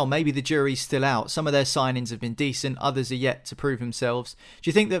hard to tell. Maybe the jury's still out. Some of their signings have been decent, others are yet to prove themselves. Do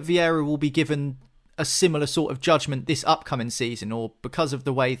you think that Vieira will be given a similar sort of judgment this upcoming season, or because of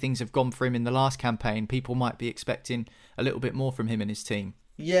the way things have gone for him in the last campaign, people might be expecting a little bit more from him and his team?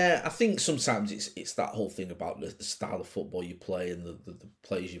 Yeah, I think sometimes it's that whole thing about the style of football you play and the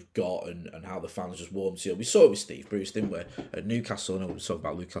players you've got and how the fans just warm to you. We saw it with Steve Bruce, didn't we, at Newcastle? I know we were talking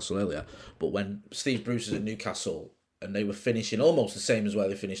about Newcastle earlier, but when Steve Bruce was at Newcastle and they were finishing almost the same as where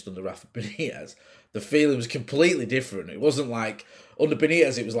they finished under Rafa Benitez, the feeling was completely different. It wasn't like, under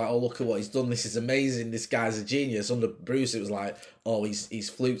Benitez, it was like, oh, look at what he's done, this is amazing, this guy's a genius. Under Bruce, it was like, oh, he's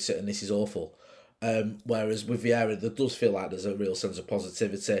fluked it and this is awful. Whereas with Vieira, there does feel like there's a real sense of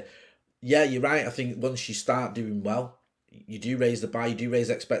positivity. Yeah, you're right. I think once you start doing well, you do raise the bar, you do raise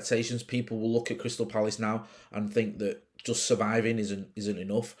expectations. People will look at Crystal Palace now and think that just surviving isn't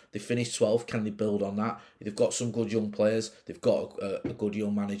enough. They finished 12th. Can they build on that? They've got some good young players. They've got a good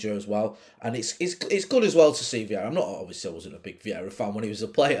young manager as well, and it's good as well to see Vieira. I wasn't a big Vieira fan when he was a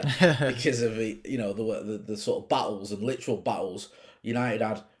player because of the sort of battles and literal battles United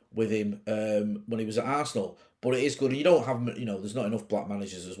had with him when he was at Arsenal. But it is good, and you don't have there's not enough black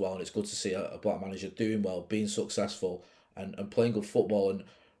managers as well, and it's good to see a black manager doing well, being successful, and playing good football. And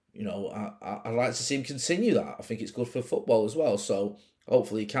I'd like to see him continue that. I think it's good for football as well. So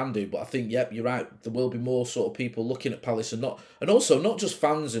hopefully he can do. But I think, yep, you're right. There will be more sort of people looking at Palace and also not just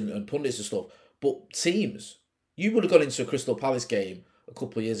fans and pundits and stuff, but teams. You would have gone into a Crystal Palace game a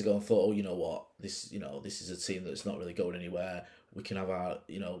couple of years ago and thought, oh, you know what, this is a team that's not really going anywhere. We can have our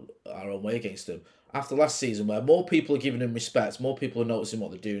own way against them. After last season, where more people are giving them respect, more people are noticing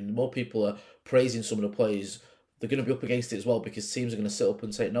what they're doing, more people are praising some of the players, they're going to be up against it as well, because teams are going to sit up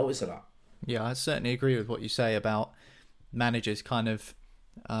and take notice of that. Yeah, I certainly agree with what you say about managers kind of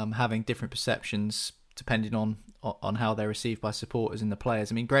having different perceptions depending on how they're received by supporters and the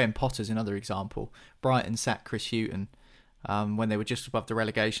players. I mean, Graham Potter's another example. Brighton sacked Chris Hughton when they were just above the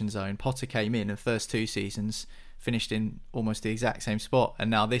relegation zone. Potter came in the first 2 seasons, finished in almost the exact same spot, and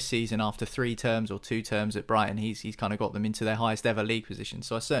now this season, after 3 terms or 2 terms at Brighton, he's kind of got them into their highest ever league position.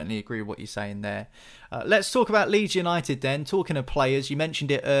 So I certainly agree with what you're saying there. Let's talk about Leeds United then. Talking of players, you mentioned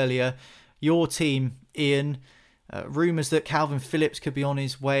it earlier, your team, Ian. Rumours that Calvin Phillips could be on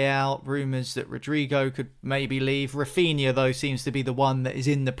his way out. Rumours that Rodrigo could maybe leave. Rafinha, though, seems to be the one that is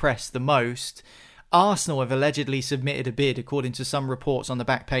in the press the most. Arsenal have allegedly submitted a bid, according to some reports on the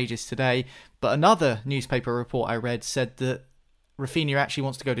back pages today. But another newspaper report I read said that Rafinha actually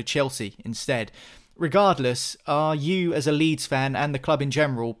wants to go to Chelsea instead. Regardless, are you, as a Leeds fan and the club in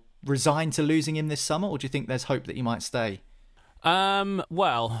general, resigned to losing him this summer, or do you think there's hope that he might stay?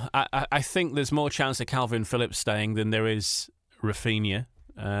 Well, I think there's more chance of Calvin Phillips staying than there is Rafinha.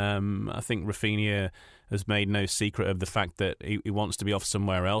 I think Rafinha has made no secret of the fact that he wants to be off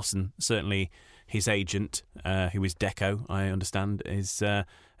somewhere else, and certainly his agent, who is Deco, I understand,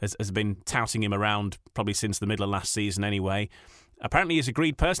 has been touting him around probably since the middle of last season anyway. Apparently he's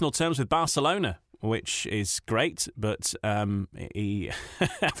agreed personal terms with Barcelona, which is great, but he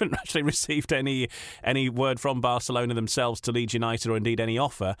haven't actually received any word from Barcelona themselves to Leeds United, or indeed any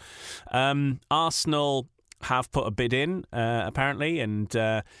offer. Arsenal have put a bid in, apparently, and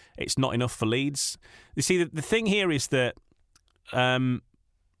it's not enough for Leeds. You see, the thing here is that the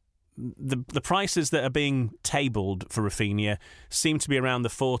prices that are being tabled for Rafinha seem to be around the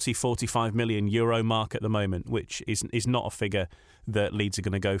 40-45 million euro mark at the moment, which is not a figure that Leeds are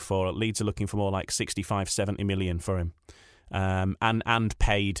going to go for. Leeds are looking for more like 65-70 million for him, and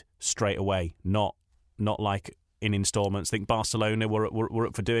paid straight away, not like in instalments. I think Barcelona were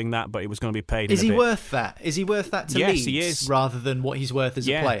up for doing that, but it was going to be paid. Is he worth that? Is he worth that to Leeds? Yes, he is. Rather than what he's worth as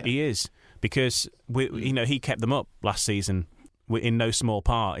a player? He is, because he kept them up last season in no small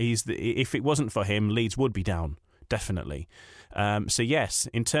part. If it wasn't for him, Leeds would be down, definitely. So yes,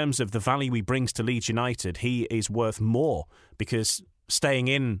 in terms of the value he brings to Leeds United, he is worth more, because staying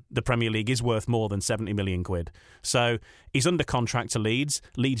in the Premier League is worth more than 70 million quid. So he's under contract to Leeds.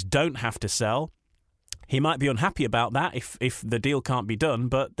 Leeds don't have to sell. He might be unhappy about that if the deal can't be done,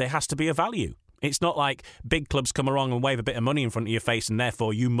 but there has to be a value. It's not like big clubs come along and wave a bit of money in front of your face and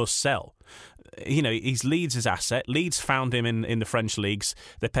therefore you must sell. He's Leeds' asset. Leeds found him in the French leagues.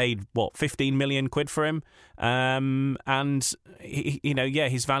 They paid, 15 million quid for him? And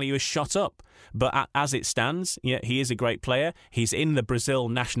his value is shot up. But as it stands, he is a great player. He's in the Brazil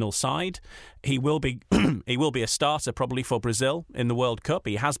national side. He will be a starter probably for Brazil in the World Cup.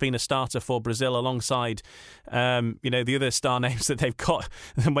 He has been a starter for Brazil alongside the other star names that they've got.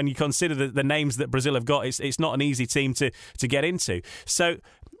 And when you consider the names that Brazil have got, it's not an easy team to get into. So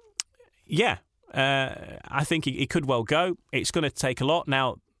I think he could well go. It's going to take a lot.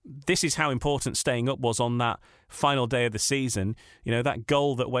 Now, this is how important staying up was on that final day of the season. That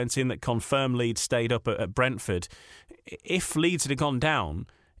goal that went in that confirmed Leeds stayed up at Brentford. If Leeds had gone down,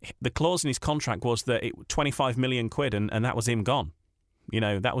 the clause in his contract was that 25 million quid and that was him gone.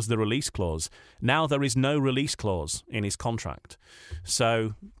 That was the release clause. Now there is no release clause in his contract.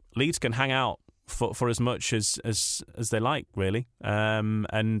 So Leeds can hang out for as much as they like, really.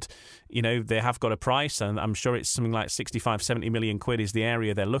 And they have got a price, and I'm sure it's something like 65-70 million quid is the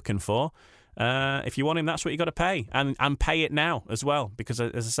area they're looking for. If you want him, that's what you got to pay, and pay it now as well, because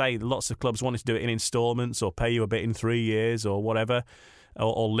as I say, lots of clubs wanted to do it in instalments or pay you a bit in 3 years or whatever,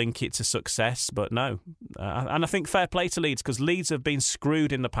 or link it to success, but no. And I think fair play to Leeds, because Leeds have been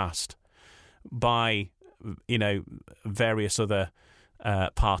screwed in the past by various other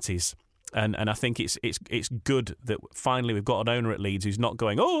parties. And I think it's good that finally we've got an owner at Leeds who's not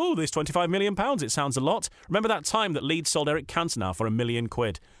going, there's £25 million. It sounds a lot. Remember that time that Leeds sold Eric Cantona for £1 million?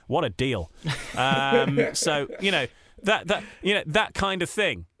 What a deal! So that kind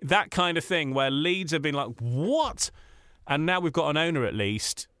of thing where Leeds have been like, what? And now we've got an owner at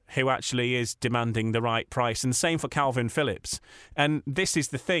least who actually is demanding the right price. And same for Calvin Phillips. And this is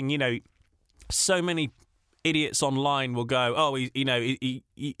the thing, so many idiots online will go,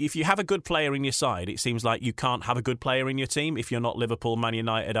 if you have a good player in your side, it seems like you can't have a good player in your team if you're not Liverpool, Man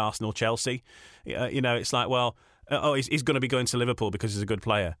United, Arsenal, Chelsea. It's like, he's going to be going to Liverpool because he's a good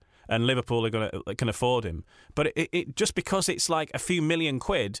player, and Liverpool can afford him. But it just because it's like a few million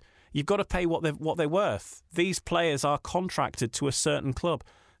quid, you've got to pay what they're worth. These players are contracted to a certain club,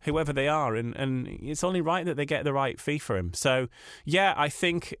 whoever they are, and it's only right that they get the right fee for him. So, I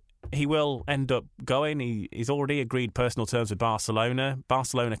think he will end up going. He's already agreed personal terms with Barcelona.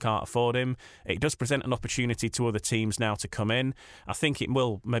 Barcelona can't afford him. It does present an opportunity to other teams now to come in. I think it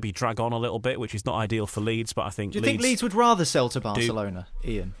will maybe drag on a little bit, which is not ideal for Leeds, but I think... Do you think Leeds would rather sell to Barcelona,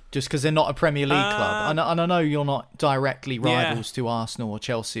 Ian? Just because they're not a Premier League club? And I know you're not directly rivals to Arsenal or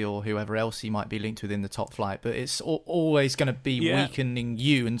Chelsea or whoever else you might be linked with in the top flight, but it's always going to be weakening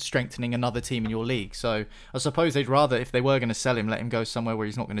you and strengthening another team in your league. So I suppose they'd rather, if they were going to sell him, let him go somewhere where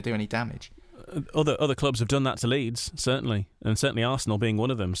he's not going to do any damage. Other clubs have done that to Leeds, certainly, and certainly Arsenal being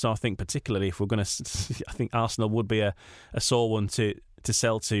one of them. So I think particularly if we're going to... I think Arsenal would be a sore one to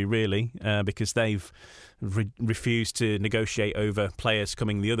sell to, really, because they've refused to negotiate over players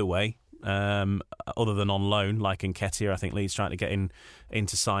coming the other way, other than on loan, like Nketiah. I think Leeds trying to get in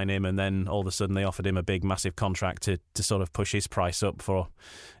to sign him, and then all of a sudden they offered him a big, massive contract to sort of push his price up for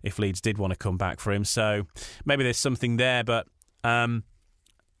if Leeds did want to come back for him. So maybe there's something there, but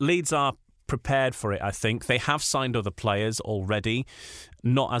Leeds are prepared for it, I think. They have signed other players already,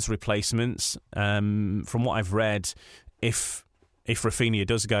 not as replacements. From what I've read, if Rafinha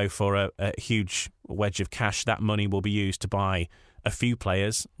does go for a huge wedge of cash, that money will be used to buy a few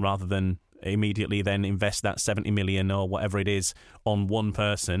players rather than immediately then invest that 70 million or whatever it is on one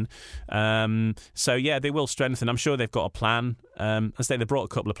person. So yeah, they will strengthen. I'm sure they've got a plan. As I say, they brought a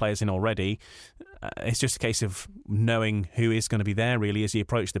couple of players in already. It's just a case of knowing who is going to be there really as you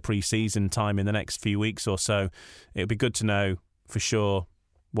approach the pre-season time in the next few weeks or so. It would be good to know for sure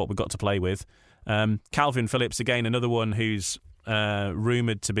what we've got to play with. Calvin Phillips, again, another one who's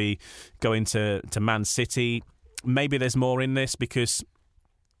rumoured to be going to Man City. Maybe there's more in this because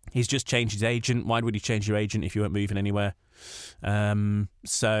he's just changed his agent. Why would he change your agent if you weren't moving anywhere? But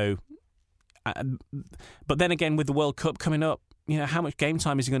then again, with the World Cup coming up, how much game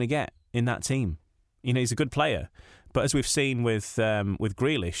time is he going to get in that team? He's a good player, but as we've seen with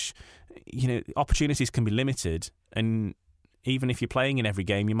Grealish, opportunities can be limited, and even if you're playing in every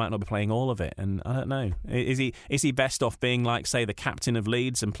game, you might not be playing all of it. And I don't know, is he best off being like, say, the captain of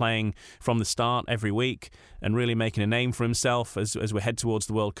Leeds and playing from the start every week and really making a name for himself as we head towards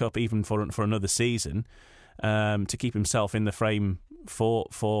the World Cup, even for another season, to keep himself in the frame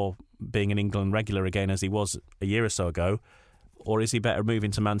for being an England regular again as he was a year or so ago? Or is he better moving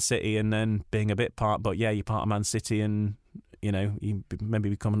to Man City and then being a bit part? But yeah, you're part of Man City, and you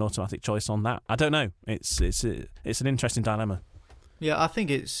maybe become an automatic choice on that. I don't know. It's an interesting dilemma. Yeah, I think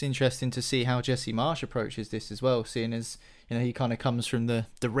it's interesting to see how Jesse Marsch approaches this as well, seeing as he kind of comes from the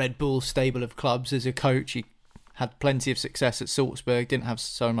Red Bull stable of clubs as a coach. He had plenty of success at Salzburg, didn't have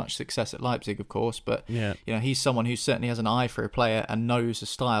so much success at Leipzig, of course, but yeah. He's someone who certainly has an eye for a player and knows the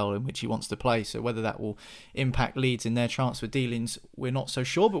style in which he wants to play. So whether that will impact Leeds in their transfer dealings, we're not so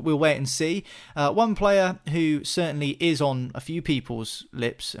sure, but we'll wait and see. One player who certainly is on a few people's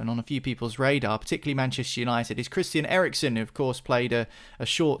lips and on a few people's radar, particularly Manchester United, is Christian Eriksen, who of course played a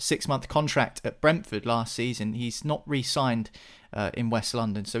short 6-month contract at Brentford last season. He's not re-signed in West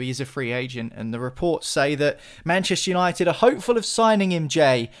London, so he is a free agent, and the reports say that Manchester United are hopeful of signing him.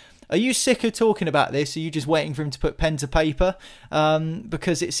 Jay, are you sick of talking about this? Are you just waiting for him to put pen to paper?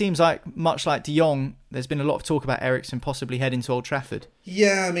 Because it seems like, much like De Jong, there's been a lot of talk about Eriksen possibly heading to Old Trafford.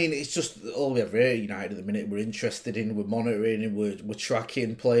 Yeah, I mean, it's just all we have here at United at the minute. We're interested in, we're monitoring, we're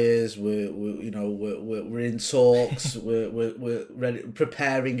tracking players. We're in talks. we're ready,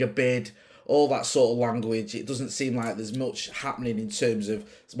 preparing a bid. All that sort of language. It doesn't seem like there's much happening in terms of...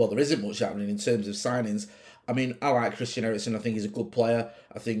 Well, there isn't much happening in terms of signings. I mean, I like Christian Eriksen. I think he's a good player.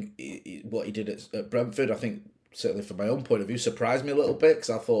 I think what he did at Brentford, I think, certainly from my own point of view, surprised me a little bit, because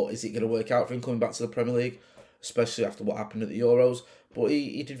I thought, is it going to work out for him coming back to the Premier League, especially after what happened at the Euros? But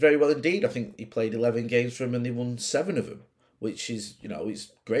he did very well indeed. I think he played 11 games for him and they won 7 of them, which is,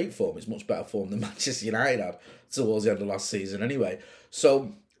 it's great form. It's much better form than Manchester United had towards the end of last season anyway.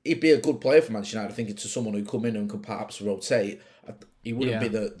 So he'd be a good player for Manchester United. I think it's someone who come in and could perhaps rotate. He wouldn't be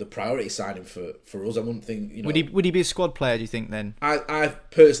the priority signing for us. I wouldn't think. Would he be a squad player? Do you think then? I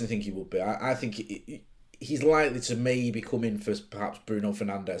personally think he would be. I think he's likely to maybe come in for perhaps Bruno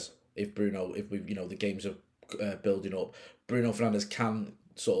Fernandes if the games are building up. Bruno Fernandes can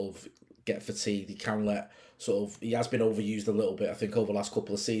sort of get fatigued. He can he has been overused a little bit, I think, over the last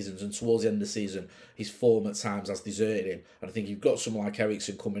couple of seasons, and towards the end of the season, his form at times has deserted him. And I think you've got someone like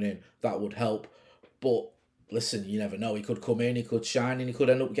Eriksen coming in, that would help. But listen, you never know. He could come in, he could shine, and he could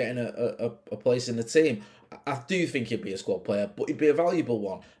end up getting a place in the team. I do think he'd be a squad player, but he'd be a valuable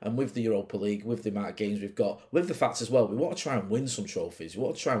one. And with the Europa League, with the amount of games we've got, with the fact as well, we want to try and win some trophies, we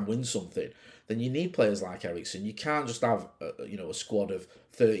want to try and win something, then you need players like Eriksen. You can't just have a squad of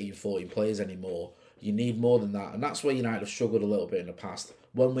 13, 14 players anymore. You need more than that. And that's where United have struggled a little bit in the past.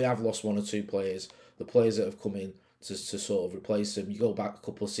 When we have lost 1 or 2 players, the players that have come in to sort of replace them, you go back a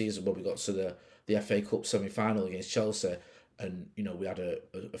couple of seasons when we got to the FA Cup semi-final against Chelsea, and we had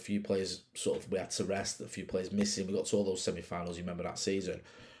a few players we had to rest, a few players missing. We got to all those semi-finals, you remember that season,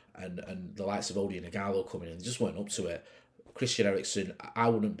 and the likes of Odi and Ighalo coming in, they just weren't up to it. Christian Eriksen, I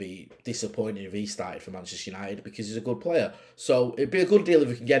wouldn't be disappointed if he started for Manchester United because he's a good player. So it'd be a good deal if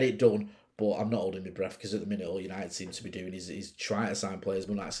we can get it done, but I'm not holding my breath because at the minute all United seems to be doing is trying to sign players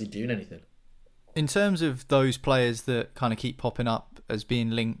but not actually doing anything. In terms of those players that kind of keep popping up as being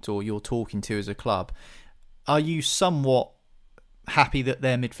linked or you're talking to as a club, are you somewhat happy that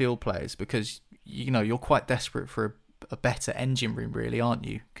they're midfield players? Because you're quite desperate for a better engine room, really, aren't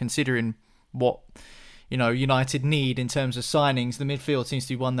you? Considering what United need in terms of signings, the midfield seems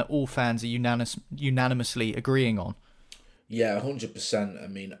to be one that all fans are unanimously agreeing on. Yeah, 100%. I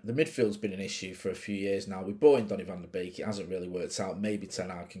mean, the midfield's been an issue for a few years now. We brought in Donny van der Beek. It hasn't really worked out. Maybe Ten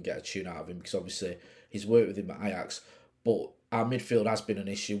Hag can get a tune out of him because obviously he's worked with him at Ajax. But our midfield has been an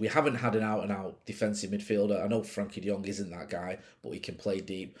issue. We haven't had an out-and-out defensive midfielder. I know Frankie de Jong isn't that guy, but he can play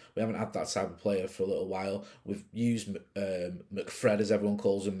deep. We haven't had that type of player for a little while. We've used McFred, as everyone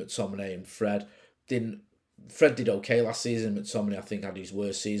calls him, McTominay and Fred. Fred did okay last season. McTominay, I think, had his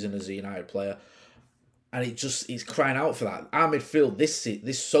worst season as a United player. And it's crying out for that. Our midfield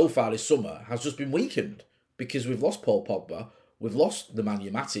this so far this summer has just been weakened because we've lost Paul Pogba. We've lost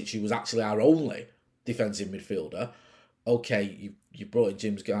Nemanja Matic, who was actually our only defensive midfielder. Okay, you brought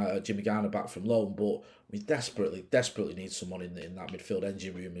in Jimmy Garner back from loan, but we desperately need someone in that midfield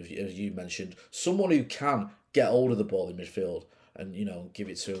engine room, as you mentioned. Someone who can get hold of the ball in midfield and, give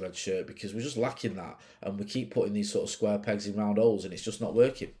it to a red shirt, because we're just lacking that. And we keep putting these sort of square pegs in round holes and it's just not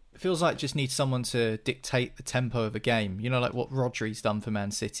working. It feels like just needs someone to dictate the tempo of a game. Like what Rodri's done for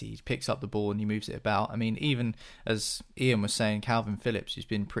Man City. He picks up the ball and he moves it about. I mean, even as Ian was saying, Calvin Phillips has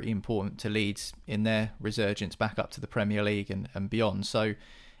been pretty important to Leeds in their resurgence back up to the Premier League and beyond. So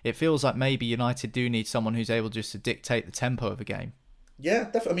it feels like maybe United do need someone who's able just to dictate the tempo of a game. Yeah,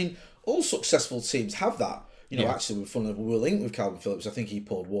 definitely. I mean, all successful teams have that. Actually, we were linked with Calvin Phillips. I think he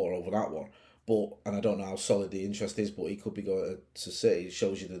poured water over that one. And I don't know how solid the interest is, but he could be going to City. It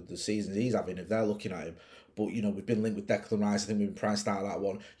shows you the seasons he's having if they're looking at him. But, we've been linked with Declan Rice. I think we've been priced out of that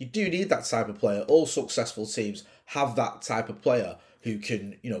one. You do need that type of player. All successful teams have that type of player who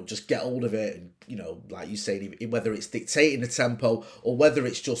can, just get hold of it and, like you say, whether it's dictating the tempo or whether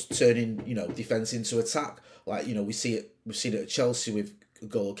it's just turning, defence into attack. Like, we've seen it at Chelsea with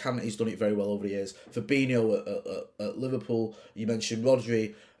N'Golo Kante. He's done it very well over the years. Fabinho at Liverpool. You mentioned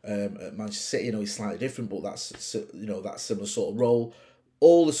Rodri. At Manchester City, he's slightly different, but that's that similar sort of role.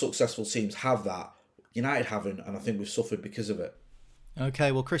 All the successful teams have that. United haven't, and I think we've suffered because of it.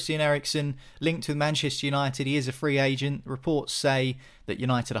 Okay, well, Christian Eriksen linked with Manchester United. He is a free agent. Reports say that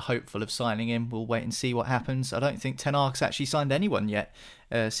United are hopeful of signing him. We'll wait and see what happens. I don't think Ten Hag's actually signed anyone yet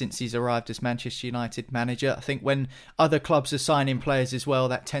since he's arrived as Manchester United manager. I think when other clubs are signing players as well,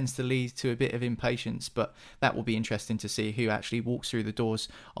 that tends to lead to a bit of impatience, but that will be interesting to see who actually walks through the doors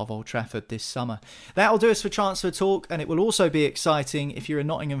of Old Trafford this summer. That'll do us for Transfer Talk, and it will also be exciting if you're a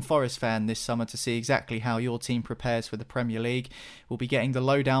Nottingham Forest fan this summer to see exactly how your team prepares for the Premier League. We'll be getting the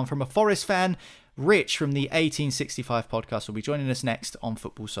lowdown from a Forest fan. Rich from the 1865 podcast will be joining us next on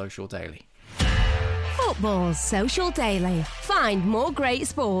Football Social Daily. Football Social Daily. Find more great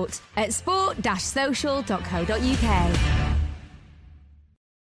sport at sport-social.co.uk.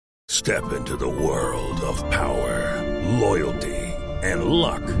 Step into the world of power, loyalty, and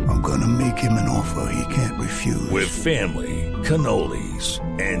luck. I'm gonna make him an offer he can't refuse. With family, cannolis,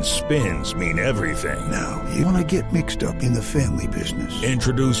 and spins mean everything. Now, you wanna get mixed up in the family business.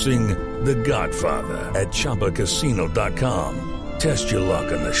 Introducing The Godfather at ChumbaCasino.com. Test your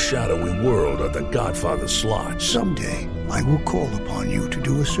luck in the shadowy world of The Godfather slot. Someday, I will call upon you to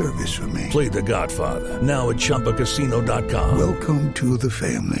do a service for me. Play The Godfather now at ChumbaCasino.com. Welcome to the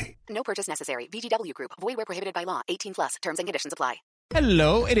family. No purchase necessary. VGW Group. Void where prohibited by law. 18+. Terms and conditions apply.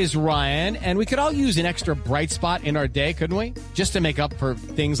 Hello, it is Ryan, and we could all use an extra bright spot in our day, couldn't we? Just to make up for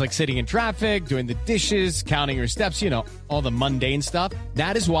things like sitting in traffic, doing the dishes, counting your steps, all the mundane stuff.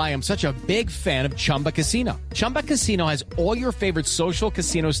 That is why I'm such a big fan of Chumba Casino. Chumba Casino has all your favorite social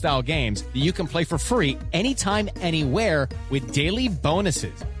casino-style games that you can play for free anytime, anywhere with daily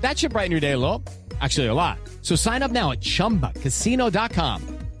bonuses. That should brighten your day a little. Actually, a lot. So sign up now at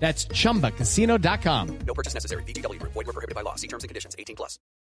ChumbaCasino.com. That's ChumbaCasino.com. No purchase necessary. VGW Group. Void where prohibited by law. See terms and conditions. 18+.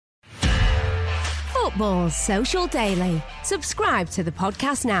 Football Social Daily. Subscribe to the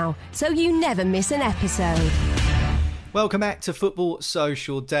podcast now so you never miss an episode. Welcome back to Football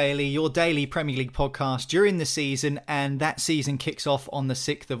Social Daily, your daily Premier League podcast during the season, and that season kicks off on the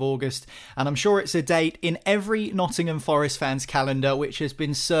 6th of August, and I'm sure it's a date in every Nottingham Forest fan's calendar which has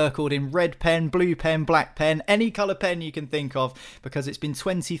been circled in red pen, blue pen, black pen, any colour pen you can think of, because it's been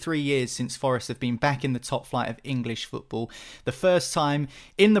 23 years since Forest have been back in the top flight of English football. The first time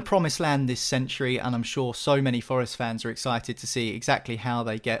in the promised land this century, and I'm sure so many Forest fans are excited to see exactly how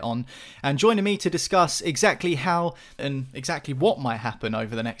they get on. And joining me to discuss exactly how and exactly what might happen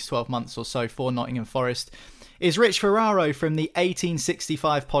over the next 12 months or so for Nottingham Forest is Rich Ferraro from the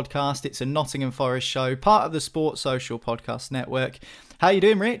 1865 podcast. It's a Nottingham Forest show, part of the Sports Social Podcast Network. How you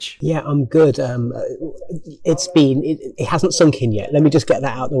doing, Rich? Yeah, I'm good. It hasn't sunk in yet. Let me just get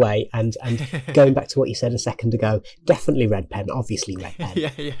that out of the way. And going back to what you said a second ago, definitely red pen, obviously red pen. Yeah.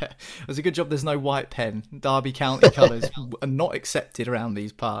 It was a good job there's no white pen. Derby County colours are not accepted around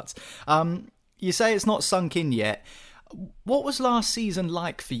these parts. You say it's not sunk in yet. What was last season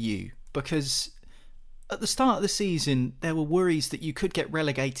like for you? Because at the start of the season, there were worries that you could get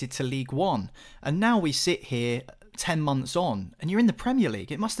relegated to League One. And now we sit here 10 months on and you're in the Premier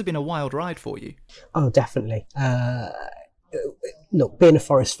League. It must have been a wild ride for you. Oh, definitely. Look, being a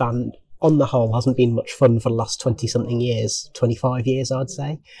Forest fan, on the whole, hasn't been much fun for the last 20-something years, 25 years, I'd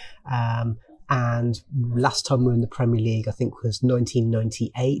say. And last time we were in the Premier League, I think, was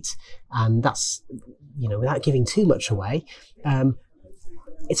 1998. And that's, without giving too much away,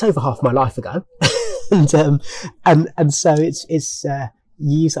 it's over half my life ago. and so it's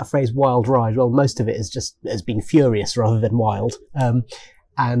you use that phrase wild ride. Well, most of it has been furious rather than wild.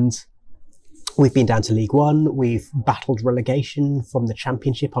 And we've been down to League One. We've battled relegation from the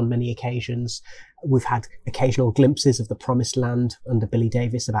Championship on many occasions. We've had occasional glimpses of the promised land under Billy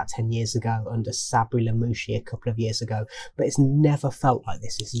Davies about 10 years ago, under Sabri Lamouchi a couple of years ago. But it's never felt like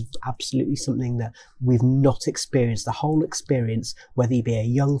this. This is absolutely something that we've not experienced. The whole experience, whether you be a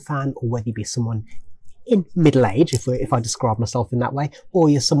young fan or whether you be someone in middle age, if I describe myself in that way, or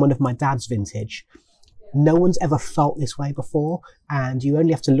you're someone of my dad's vintage. No one's ever felt this way before, and you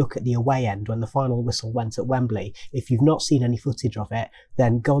only have to look at the away end when the final whistle went at Wembley. If you've not seen any footage of it,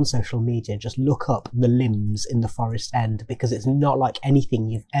 then go on social media, just look up the limbs in the Forest End, because it's not like anything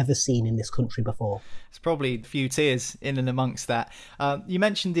you've ever seen in this country before. It's probably a few tears in and amongst that. You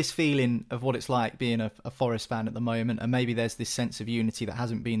mentioned this feeling of what it's like being a Forest fan at the moment, and maybe there's this sense of unity that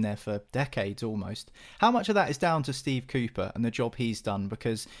hasn't been there for decades almost. How much of that is down to Steve Cooper and the job he's done?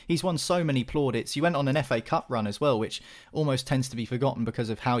 Because he's won so many plaudits. You went on an FA Cup run as well, which almost tends to be forgotten because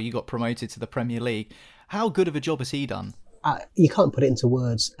of how you got promoted to the Premier League. How good of a job has he done? You can't put it into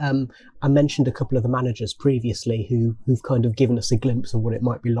words. I mentioned a couple of the managers previously who've kind of given us a glimpse of what it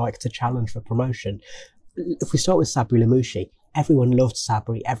might be like to challenge for promotion. If we start with Sabri Lamouchi, everyone loved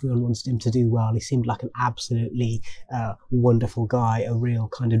Sabri. Everyone wanted him to do well. He seemed like an absolutely wonderful guy, a real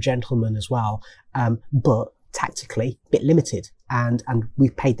kind of gentleman as well. But tactically, a bit limited. And we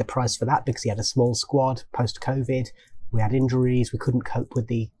paid the price for that because he had a small squad post-COVID. We had injuries. We couldn't cope with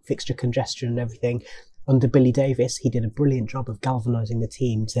the fixture congestion and everything. Under Billy Davies, he did a brilliant job of galvanising the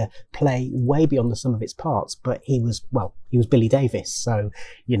team to play way beyond the sum of its parts. But he was Billy Davies. So,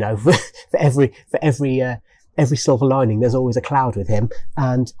 for every silver lining, there's always a cloud with him.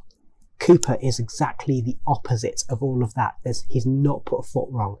 And Cooper is exactly the opposite of all of that. He's not put a foot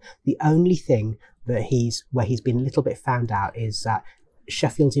wrong. The only thing that where he's been a little bit found out is that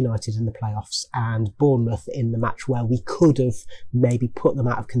Sheffield United in the playoffs and Bournemouth in the match where we could have maybe put them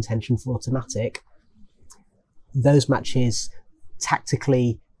out of contention for automatic. Those matches,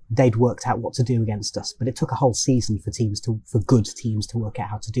 tactically, they'd worked out what to do against us, but it took a whole season for good teams to work out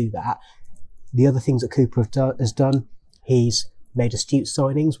how to do that. The other things that Cooper has done, he's made astute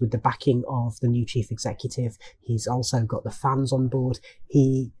signings with the backing of the new chief executive. He's also got the fans on board.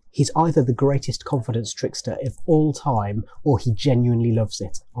 He's either the greatest confidence trickster of all time, or he genuinely loves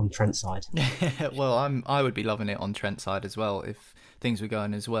it on Trent's side. Well, I would be loving it on Trent's side as well if things were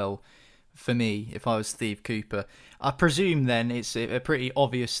going as well. For me, if I was Steve Cooper, I presume then it's a pretty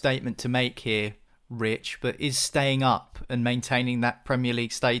obvious statement to make here, Rich, but is staying up and maintaining that Premier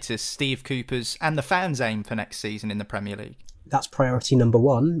League status Steve Cooper's and the fans' aim for next season in the Premier League? That's priority number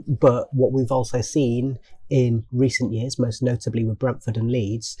one, but what we've also seen in recent years, most notably with Brentford and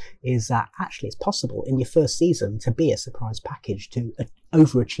Leeds, is that actually it's possible in your first season to be a surprise package, to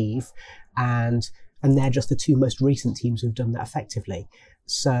overachieve, and they're just the two most recent teams who've done that effectively.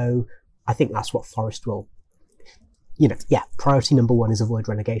 So I think that's what Forest will, priority number one is avoid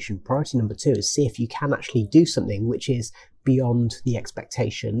relegation. Priority number two is see if you can actually do something which is beyond the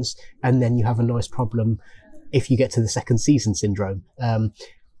expectations, and then you have a nice problem if you get to the second season syndrome.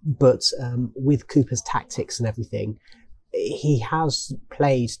 But with Cooper's tactics and everything, he has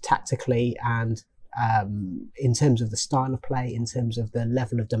played tactically, and in terms of the style of play, in terms of the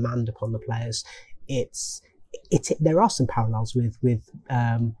level of demand upon the players, there are some parallels with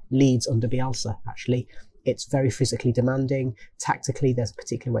Leeds under Bielsa, actually. It's very physically demanding. Tactically, there's a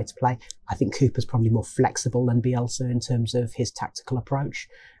particular way to play. I think Cooper's probably more flexible than Bielsa in terms of his tactical approach.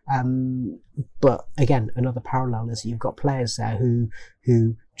 But again, another parallel is you've got players there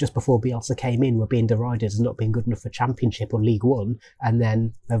who just before Bielsa came in were being derided as not being good enough for Championship or League One, and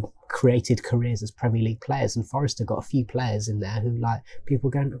then have created careers as Premier League players. And Forest have got a few players in there who, like, people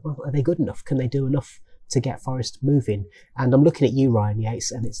are going, well, are they good enough? Can they do enough to get Forest moving? And I'm looking at you, Ryan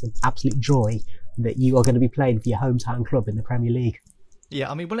Yates, and it's an absolute joy that you are going to be playing for your hometown club in the Premier League. Yeah,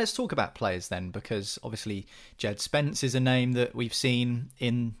 I mean, well, let's talk about players then, because obviously Jed Spence is a name that we've seen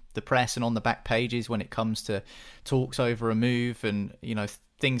in the press and on the back pages when it comes to talks over a move, and,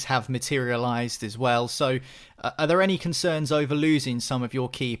 things have materialised as well. So are there any concerns over losing some of your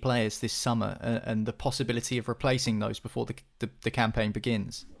key players this summer and the possibility of replacing those before the campaign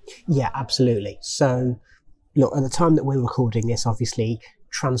begins? Yeah, absolutely. So look, at the time that we're recording this, obviously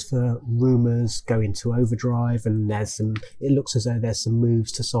transfer rumours go into overdrive, and it looks as though there's some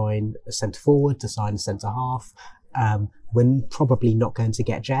moves to sign a centre forward, to sign a centre half. We're probably not going to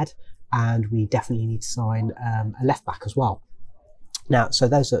get Jed, and we definitely need to sign a left back as well. Now, so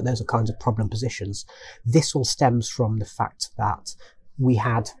those are kinds of problem positions. This all stems from the fact that we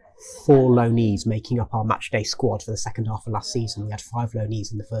had 4 loanees making up our matchday squad for the second half of last season. We had 5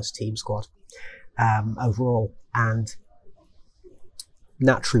 loanees in the first team squad overall, and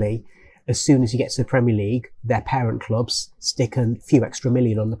naturally, as soon as you get to the Premier League, their parent clubs stick a few extra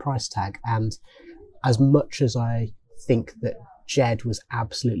million on the price tag. And as much as I think that Jed was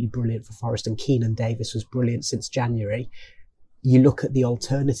absolutely brilliant for Forest and Keenan Davis was brilliant since January, you look at the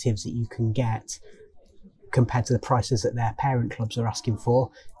alternatives that you can get compared to the prices that their parent clubs are asking for.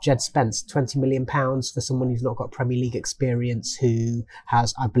 Jed Spence, £20 million for someone who's not got Premier League experience, who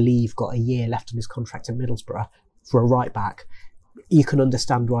has, I believe, got a year left on his contract at Middlesbrough for a right back. You can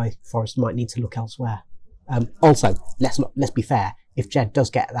understand why Forest might need to look elsewhere. Also, let's be fair. If Jed does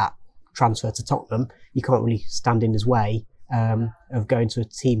get that transfer to Tottenham, you can't really stand in his way of going to a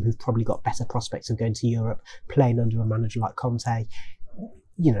team who've probably got better prospects of going to Europe, playing under a manager like Conte.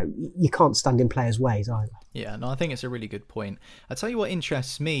 You know, you can't stand in players' ways either. Yeah, no, I think it's a really good point. I'll tell you what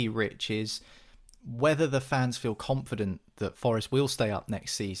interests me, Rich, is whether the fans feel confident that Forest will stay up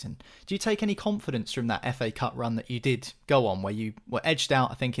next season. Do you take any confidence from that FA Cup run that you did go on, where you were edged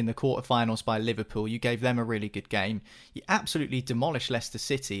out, I think, in the quarterfinals by Liverpool? You gave them a really good game. You absolutely demolished Leicester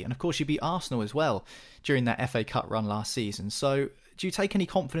City, and of course you beat Arsenal as well during that FA Cup run last season. So do you take any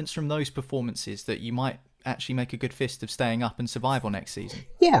confidence from those performances that you might actually make a good fist of staying up and survival next season?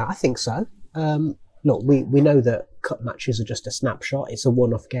 Yeah, I think so. Look, we know that cup matches are just a snapshot. It's a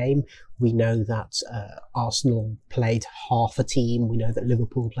one-off game. We know that Arsenal played half a team. We know that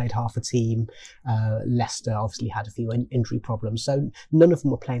Liverpool played half a team. Leicester obviously had a few injury problems. So none of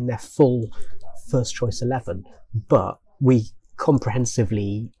them were playing their full first choice 11. But we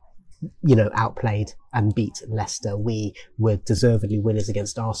comprehensively, outplayed and beat Leicester. We were deservedly winners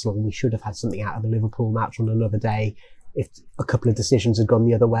against Arsenal. We should have had something out of the Liverpool match on another day. If a couple of decisions had gone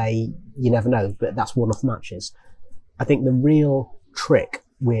the other way, you never know, but that's one-off matches. I think the real trick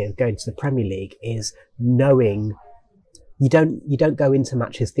with going to the Premier League is knowing you don't go into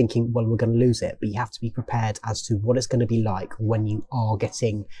matches thinking, well, we're going to lose it, but you have to be prepared as to what it's going to be like when you are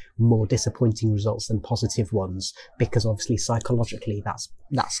getting more disappointing results than positive ones, because obviously psychologically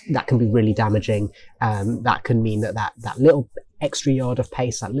that can be really damaging. That can mean that little extra yard of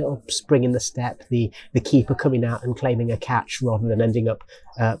pace, that little spring in the step, the keeper coming out and claiming a catch rather than ending up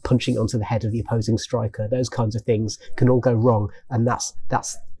punching onto the head of the opposing striker. Those kinds of things can all go wrong, and that's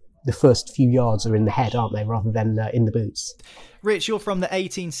the first few yards are in the head, aren't they, rather than in the boots. Rich, you're from the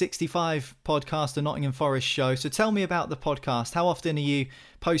 1865 podcast, the Nottingham Forest show. So tell me about the podcast. How often are you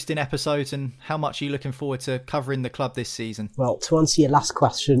posting episodes, and how much are you looking forward to covering the club this season? Well, to answer your last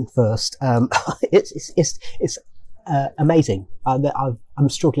question first, it's amazing. I'm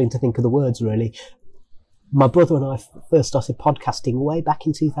struggling to think of the words, really. My brother and I first started podcasting way back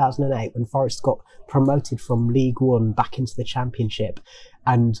in 2008 when Forest got promoted from League One back into the Championship,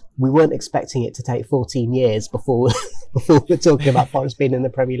 and we weren't expecting it to take 14 years before we're talking about Forest being in the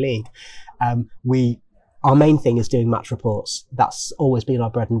Premier League. Our main thing is doing match reports. That's always been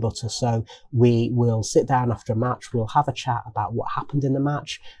our bread and butter. So we will sit down after a match, we'll have a chat about what happened in the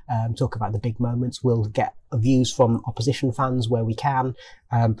match, talk about the big moments. We'll get views from opposition fans where we can,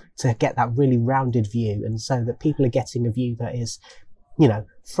 to get that really rounded view, and so that people are getting a view that is,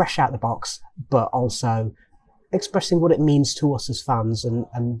 fresh out the box, but also expressing what it means to us as fans.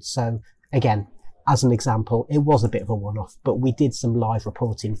 And so, again, as an example, it was a bit of a one-off, but we did some live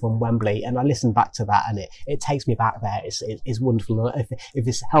reporting from Wembley, and I listened back to that, and it takes me back there. It's wonderful. If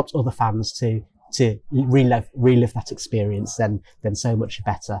this helps other fans to relive that experience, then so much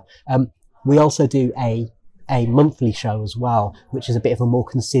better. We also do a monthly show as well, which is a bit of a more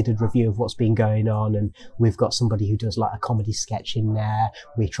considered review of what's been going on, and we've got somebody who does like a comedy sketch in there.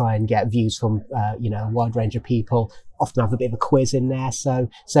 We try and get views from a wide range of people, often have a bit of a quiz in there, so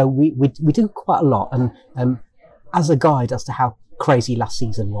we do quite a lot. And as a guide as to how crazy last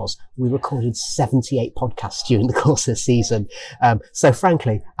season was, we recorded 78 podcasts during the course of the season. So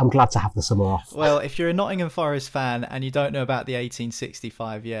frankly, I'm glad to have the summer off. Well, if you're a Nottingham Forest fan and you don't know about the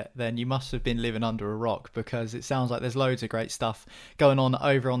 1865 yet, then you must have been living under a rock, because it sounds like there's loads of great stuff going on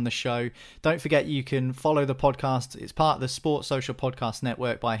over on the show. Don't forget, you can follow the podcast. It's part of the Sports Social Podcast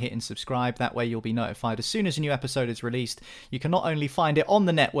Network by hitting subscribe. That way you'll be notified as soon as a new episode is released. You can not only find it on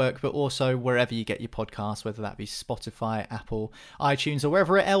the network, but also wherever you get your podcasts, whether that be Spotify, Apple, iTunes or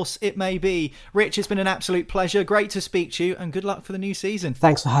wherever else it may be. Rich, it's been an absolute pleasure. Great to speak to you, and good luck for the new season.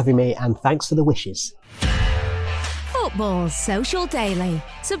 Thanks for having me, and thanks for the wishes. Football's Social Daily.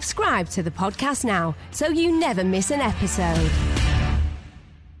 Subscribe to the podcast now so you never miss an episode.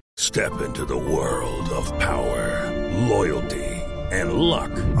 Step into the world of power, loyalty, and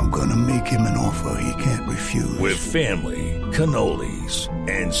luck. I'm gonna make him an offer he can't refuse. With family, cannolis,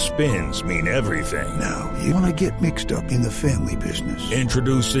 and spins mean everything. Now, you wanna get mixed up in the family business.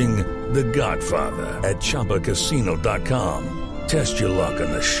 Introducing The Godfather at ChumbaCasino.com. Test your luck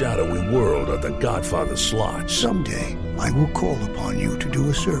in the shadowy world of The Godfather slot. Someday, I will call upon you to do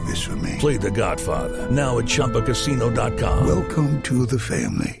a service for me. Play The Godfather now at ChumbaCasino.com. Welcome to the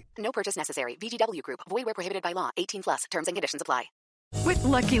family. No purchase necessary. VGW Group. Void where prohibited by law. 18+. Terms and conditions apply. With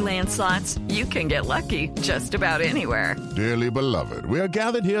Lucky Land Slots, you can get lucky just about anywhere. Dearly beloved, we are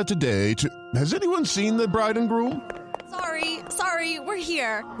gathered here today to... Has anyone seen the bride and groom? Sorry, we're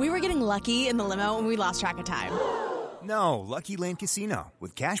here. We were getting lucky in the limo and we lost track of time. No, Lucky Land Casino,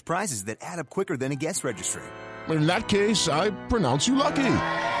 with cash prizes that add up quicker than a guest registry. In that case, I pronounce you lucky.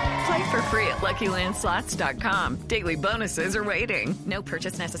 Play for free at LuckyLandSlots.com. Daily bonuses are waiting. No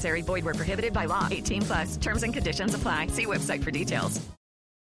purchase necessary. Void where prohibited by law. 18+. Terms and conditions apply. See website for details.